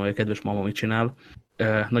kedves papa vagy a kedves mama mit csinál.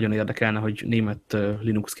 Nagyon érdekelne, hogy német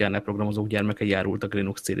Linux kernel programozók gyermekei járultak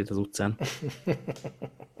Linux CD-t az utcán.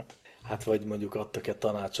 Hát vagy mondjuk adtak-e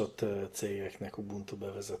tanácsot cégeknek Ubuntu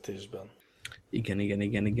bevezetésben.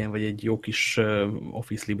 Igen, vagy egy jó kis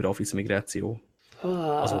Office LibreOffice migráció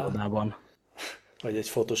az oldalában. Vagy egy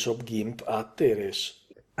Photoshop GIMP áttérés.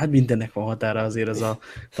 Hát mindennek van határa, azért ez a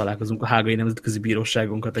találkozunk a Hágai Nemzetközi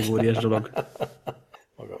Bíróságon kategóriás dolog.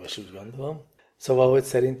 Magam is úgy gondolom. Szóval, hogy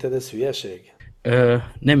szerinted ez hülyeség?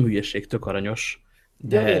 Nem hülyeség, tök aranyos.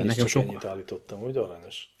 De én is nekem csak ennyit állítottam, hogy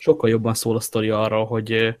aranyos. sokkal jobban szól a sztori arra,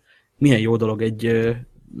 hogy milyen jó dolog egy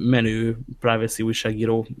menő privacy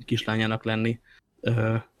újságíró kislányának lenni,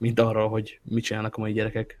 mint arra, hogy mit csinálnak a mai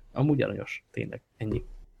gyerekek. Amúgy aranyos, tényleg, ennyi.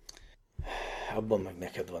 Abban meg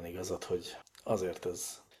neked van igazad, hogy azért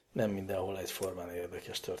ez nem mindenhol egyformán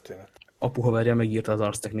érdekes történet. Apu haverja megírta az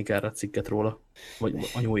arctechnikára cikket róla, vagy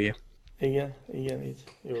anyóé. Igen, így.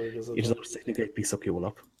 Jó igazad. És az arctechnika egy piszok jó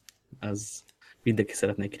lap. Ez mindenki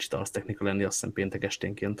szeretné egy kicsit arctechnika lenni, azt hiszem péntek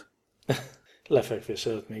esténként. Lefekvés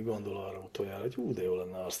előtt még gondol arra utoljára, hogy de jó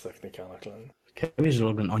lenne arctechnikának lenni. Kevés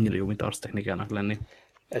dolog lenne annyira jó, mint arctechnikának lenni.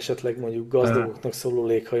 Esetleg mondjuk gazdagoknak szóló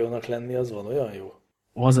léghajónak lenni, az van olyan jó?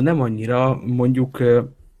 Az nem annyira, mondjuk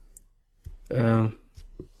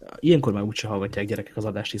ilyenkor már úgyse hallgatják gyerekek az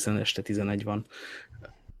adást, hiszen este 11 van.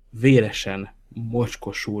 Véresen,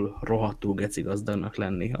 mocskosul, rohadtul geci gazdagnak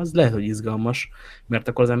lenni. Az lehet, hogy izgalmas, mert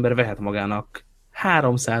akkor az ember vehet magának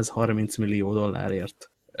 330 millió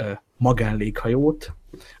dollárért magánléghajót,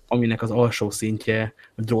 aminek az alsó szintje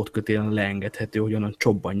drótkötélen leengedhető, hogy onnan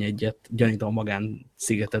csobbanj egyet, gyanítom a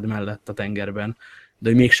magánszigeted mellett a tengerben, de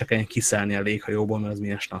hogy mégse kelljen kiszállni a léghajóból, mert az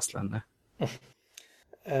milyen snasz lenne.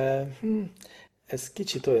 Ez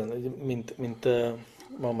kicsit olyan, mint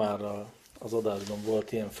ma már az adásban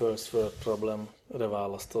volt ilyen first world problemre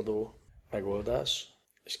választadó megoldás,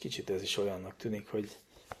 és kicsit ez is olyannak tűnik, hogy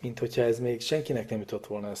mint hogyha ez még senkinek nem jutott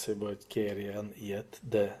volna eszébe, hogy kérjen ilyet,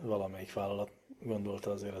 de valamelyik vállalat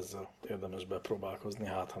gondolta azért ezzel érdemes bepróbálkozni,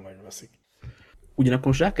 hát ha megveszik. Ugyanakkor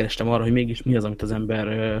most rákerestem arra, hogy mégis mi az, amit az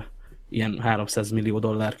ember ilyen 300 millió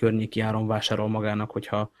dollár környéki áron vásárol magának,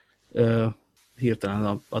 hogyha hirtelen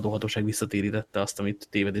az adóhatóság visszatérítette azt, amit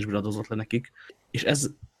tévedésből adózott le nekik. És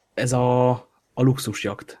ez a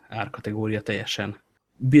luxusjakt árkategória teljesen.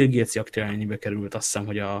 Bill Gates jaktja ennyibe került, azt hiszem,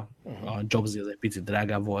 hogy a Jobs az egy picit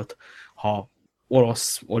drágább volt. Ha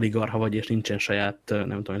orosz oligarcha vagy, és nincsen saját,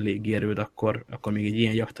 nem tudom, légierőd, akkor még egy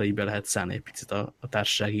ilyen jaktra így be lehet szállni egy picit a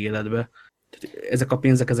társasági életbe. Tehát ezek a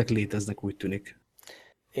pénzek, ezek léteznek, úgy tűnik.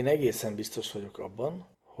 Én egészen biztos vagyok abban,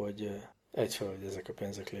 hogy egyfelől, hogy ezek a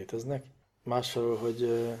pénzek léteznek, másfelől, hogy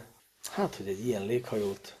hogy egy ilyen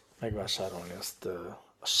léghajót megvásárolni, azt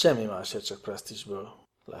semmi másért csak presztízsből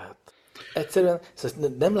lehet. Egyszerűen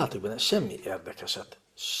nem látok benne semmi érdekeset,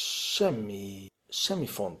 semmi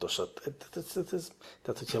fontosat.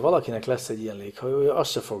 Tehát, hogyha valakinek lesz egy ilyen léghajója, az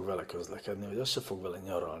se fog vele közlekedni, vagy az se fog vele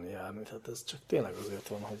nyaralni, járni. Tehát ez csak tényleg azért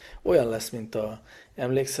van, hogy olyan lesz, mint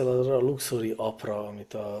emlékszel arra a Luxury appra,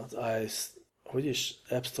 amit az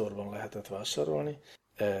App Store-ban lehetett vásárolni.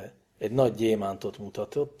 Egy nagy gyémántot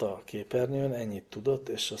mutatott a képernyőn, ennyit tudott,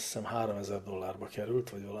 és azt hiszem $3000 került,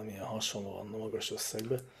 vagy valamilyen hasonlóan magas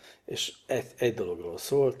összegbe, és egy dologról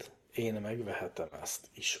szólt, én megvehetem ezt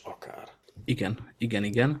is akár.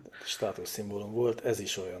 Igen. Státuszszimbólum volt, ez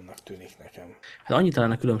is olyannak tűnik nekem. Hát annyi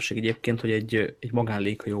talán a különbség egyébként, hogy egy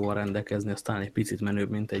magánléghajóval rendelkezni, az talán egy picit menőbb,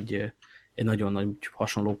 mint egy nagyon nagy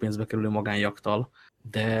hasonló pénzbe kerülő magánjaktal,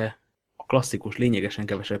 de a klasszikus, lényegesen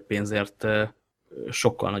kevesebb pénzért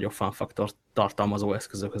sokkal nagyobb fanfaktort tartalmazó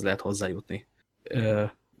eszközökhöz lehet hozzájutni.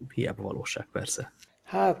 Hiába valóság, persze.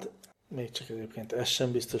 Hát, még csak egyébként ez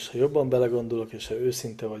sem biztos, ha jobban belegondolok, és ha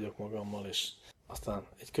őszinte vagyok magammal, és aztán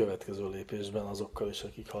egy következő lépésben azokkal is,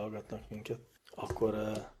 akik hallgatnak minket, akkor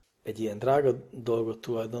egy ilyen drága dolgot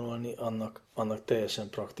tulajdonolni, annak teljesen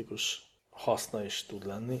praktikus haszna is tud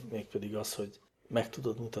lenni, mégpedig az, hogy meg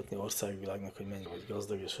tudod mutatni országvilágnak, hogy mennyire vagy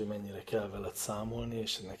gazdag, és hogy mennyire kell veled számolni,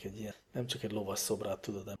 és ennek egy ilyen, nem csak egy lovas szobrát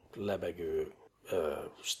tudod, lebegő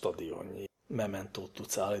stadionnyi mementót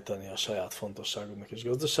tudsz állítani a saját fontosságodnak és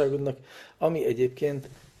gazdaságodnak, ami egyébként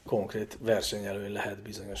konkrét versenyelőny lehet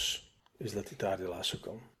bizonyos üzleti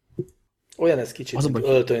tárgyalásokon. Olyan ez kicsit, mint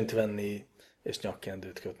öltönyt venni és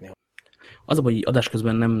nyakkendőt kötni. Az a baj, hogy adás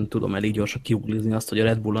közben nem tudom elég gyorsan kiuglizni azt, hogy a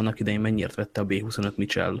Red Bull annak idején mennyiért vette a B-25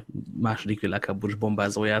 Mitchell második világháborús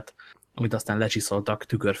bombázóját, amit aztán lecsiszoltak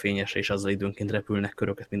tükörfényesre, és azzal időnként repülnek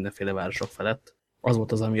köröket mindenféle városok felett. Az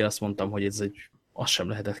volt az, amire azt mondtam, hogy az sem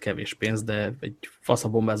lehetett kevés pénz, de egy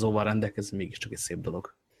faszabombázóval rendelkezni mégiscsak egy szép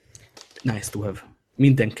dolog. Nice to have.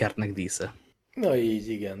 Minden kertnek dísze. Na így,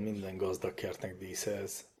 igen, minden gazdag kertnek dísze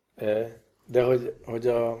ez. De hogy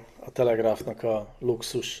a Telegráfnak a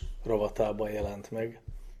luxus rovatában jelent meg,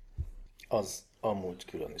 az amúgy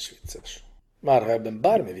külön is vicces. Már ha ebben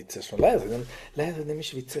bármi vicces van, lehet, hogy nem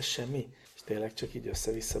is vicces semmi, és tényleg csak így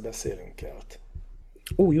össze-vissza beszélünk kelt.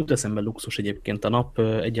 Jut eszembe luxus egyébként. A nap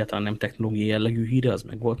egyáltalán nem technológiai jellegű híre, az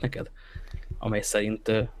meg volt neked? Amely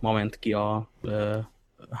szerint ma ment ki a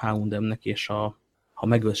H&M-nek, és ha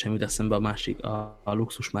megölt sem jut eszembe a másik, a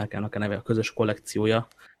luxus márkának a neve, a közös kollekciója,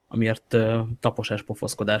 amiért taposás,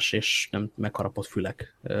 pofoszkodás és nem megharapott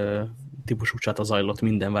fülek típusú csata zajlott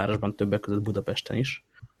minden városban, többek között Budapesten is.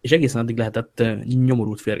 És egészen addig lehetett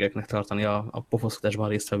nyomorult férgeknek tartani a pofoszkodásban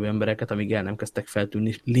résztvevő embereket, amíg el nem kezdtek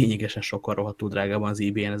feltűnni, lényegesen sokkal rohadtul drágában az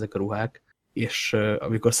eBay-en ezek a ruhák, és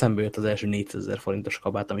amikor szembe jött az első 400 000 forintos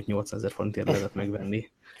kabát, amit 800 000 forintért lehetett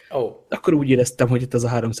megvenni, akkor úgy éreztem, hogy itt az a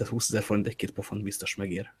 320 000 forint egy-két pofont biztos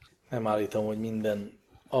megér. Nem állítom, hogy minden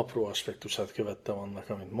apró aspektusát követtem annak,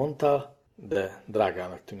 amit mondtál, de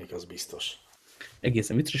drágának tűnik, az biztos.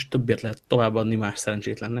 Egészen vicces, és többért lehet továbbadni más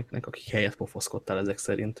szerencsétleneknek, akik helyet pofoszkodtál ezek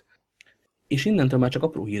szerint. És innentől már csak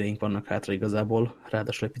apró híreink vannak hátra igazából,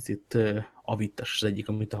 ráadásul egy picit avittas az egyik,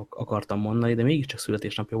 amit akartam mondani, de mégiscsak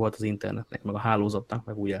születésnapja volt az internetnek, meg a hálózatnak,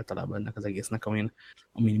 meg úgy általában ennek az egésznek, amin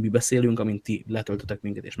mi beszélünk, amin ti letöltöttek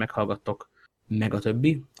minket és meghallgattok, meg a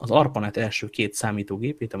többi. Az ARPANET első 2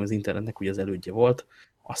 számítógépét, ami az internetnek ugye az elődje volt,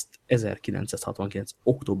 azt 1969.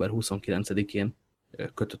 október 29-én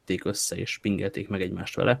kötötték össze és pingelték meg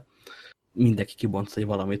egymást vele. Mindenki kibontott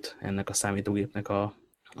valamit ennek a számítógépnek az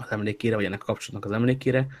emlékére, vagy ennek a kapcsolatnak az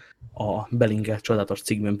emlékére. A belinkelt csodálatos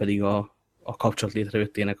cikkben pedig a kapcsolat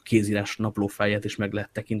létrejöttének a kézírás naplófáját is meg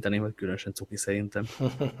lehet tekinteni, vagy különösen cuki szerintem.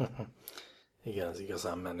 Igen, ez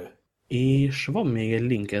igazán menő. És van még egy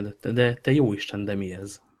linked, de te jóisten, de mi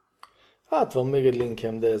ez? Hát van még egy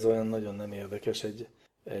linkem, de ez olyan nagyon nem érdekes,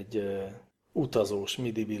 egy utazós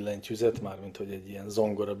MIDI billentyűzet, mármint hogy egy ilyen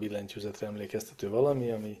zongora billentyűzetre emlékeztető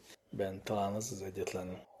valami, amiben talán az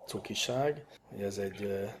egyetlen cukiság, hogy ez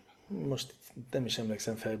most nem is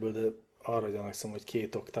emlékszem fejből, de arra gyanakszom, hogy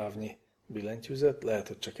 2 oktávnyi billentyűzet, lehet,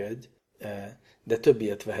 hogy csak egy, de több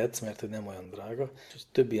ilyet vehetsz, mert hogy nem olyan drága, és ha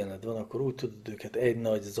több ilyened van, akkor úgy tudod őket egy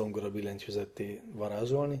nagy zongora billentyűzetté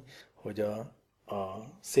varázsolni, hogy a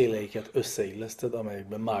széleiket összeilleszted,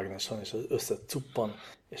 amelyekben mágnes van, és az összecuppan,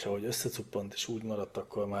 és ahogy összecuppant, és úgy maradt,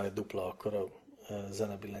 akkor már egy dupla akkora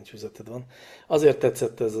zenebillentyűzeted van. Azért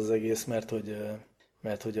tetszett ez az egész,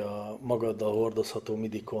 mert hogy a magaddal hordozható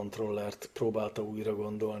MIDI kontrollert próbálta újra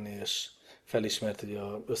gondolni, és felismert, hogy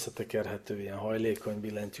a összetekerhető ilyen hajlékony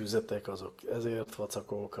billentyűzetek, azok ezért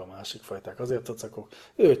vacakok, a másik fajták azért vacakok.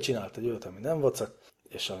 Ő csinált egy olyat, ami nem vacak,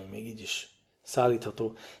 és ami még így is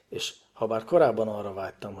szállítható, és ha bár korábban arra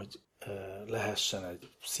vágytam, hogy lehessen egy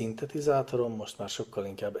szintetizátorom, most már sokkal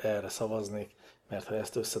inkább erre szavaznék, mert ha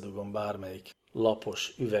ezt összedugom bármelyik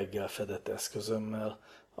lapos, üveggel fedett eszközömmel,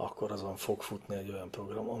 akkor azon fog futni egy olyan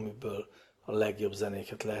program, amiből a legjobb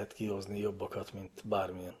zenéket lehet kihozni, jobbakat, mint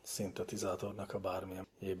bármilyen szintetizátornak a bármilyen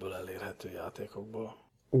jéből elérhető játékokból.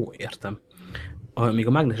 Értem. Még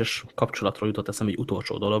a mágneses kapcsolatról jutott eszembe egy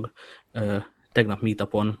utolsó dolog. Tegnap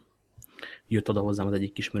meetupon jött oda hozzám az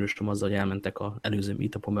egyik ismerősöm azzal, hogy elmentek az előző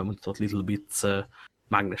meetupon bemutatott Little Bits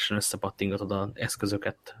mágnesen összepattingatod az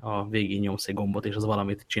eszközöket, a végén nyomsz egy gombot, és az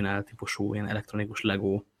valamit csinál, típusú ilyen elektronikus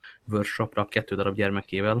Lego workshopra 2 darab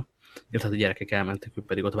gyermekével. Tehát a gyerekek elmentek, ők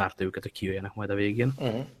pedig ott várta őket, hogy kijöjjenek majd a végén.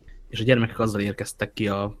 És a gyermekek azzal érkeztek ki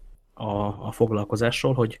a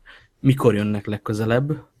foglalkozásról, hogy mikor jönnek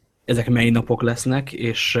legközelebb, ezek mely napok lesznek,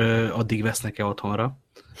 és addig vesznek-e otthonra.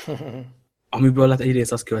 Amiből hát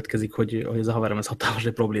egyrészt az következik, hogy ez a haverom ez hatalmas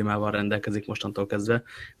egy problémával rendelkezik mostantól kezdve,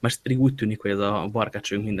 másrészt pedig úgy tűnik, hogy ez a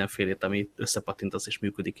barkácsőnk mindenfélét, ami összepattintasz és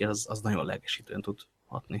működik, az nagyon lelkesítően tud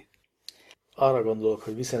hatni. arra gondolok,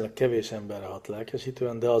 hogy viszonylag kevés emberre hat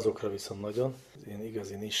lelkesítően, de azokra viszont nagyon. Az ilyen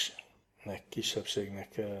igazi nisnek,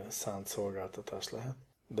 kisebbségnek szánt szolgáltatás lehet,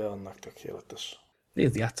 de annak tökéletes.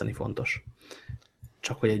 Nézd, játszani fontos.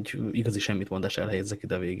 Csak hogy egy igazi semmitmondás elhelyezzek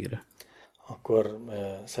ide a végére. Akkor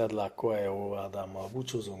Szedlák Coelho Ádámmal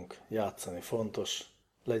búcsúzunk, játszani fontos,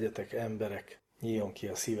 legyetek emberek, nyíljon ki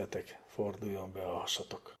a szívetek, forduljon be a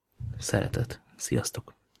hasatok. Szeretet.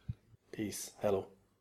 Sziasztok! Peace, hello!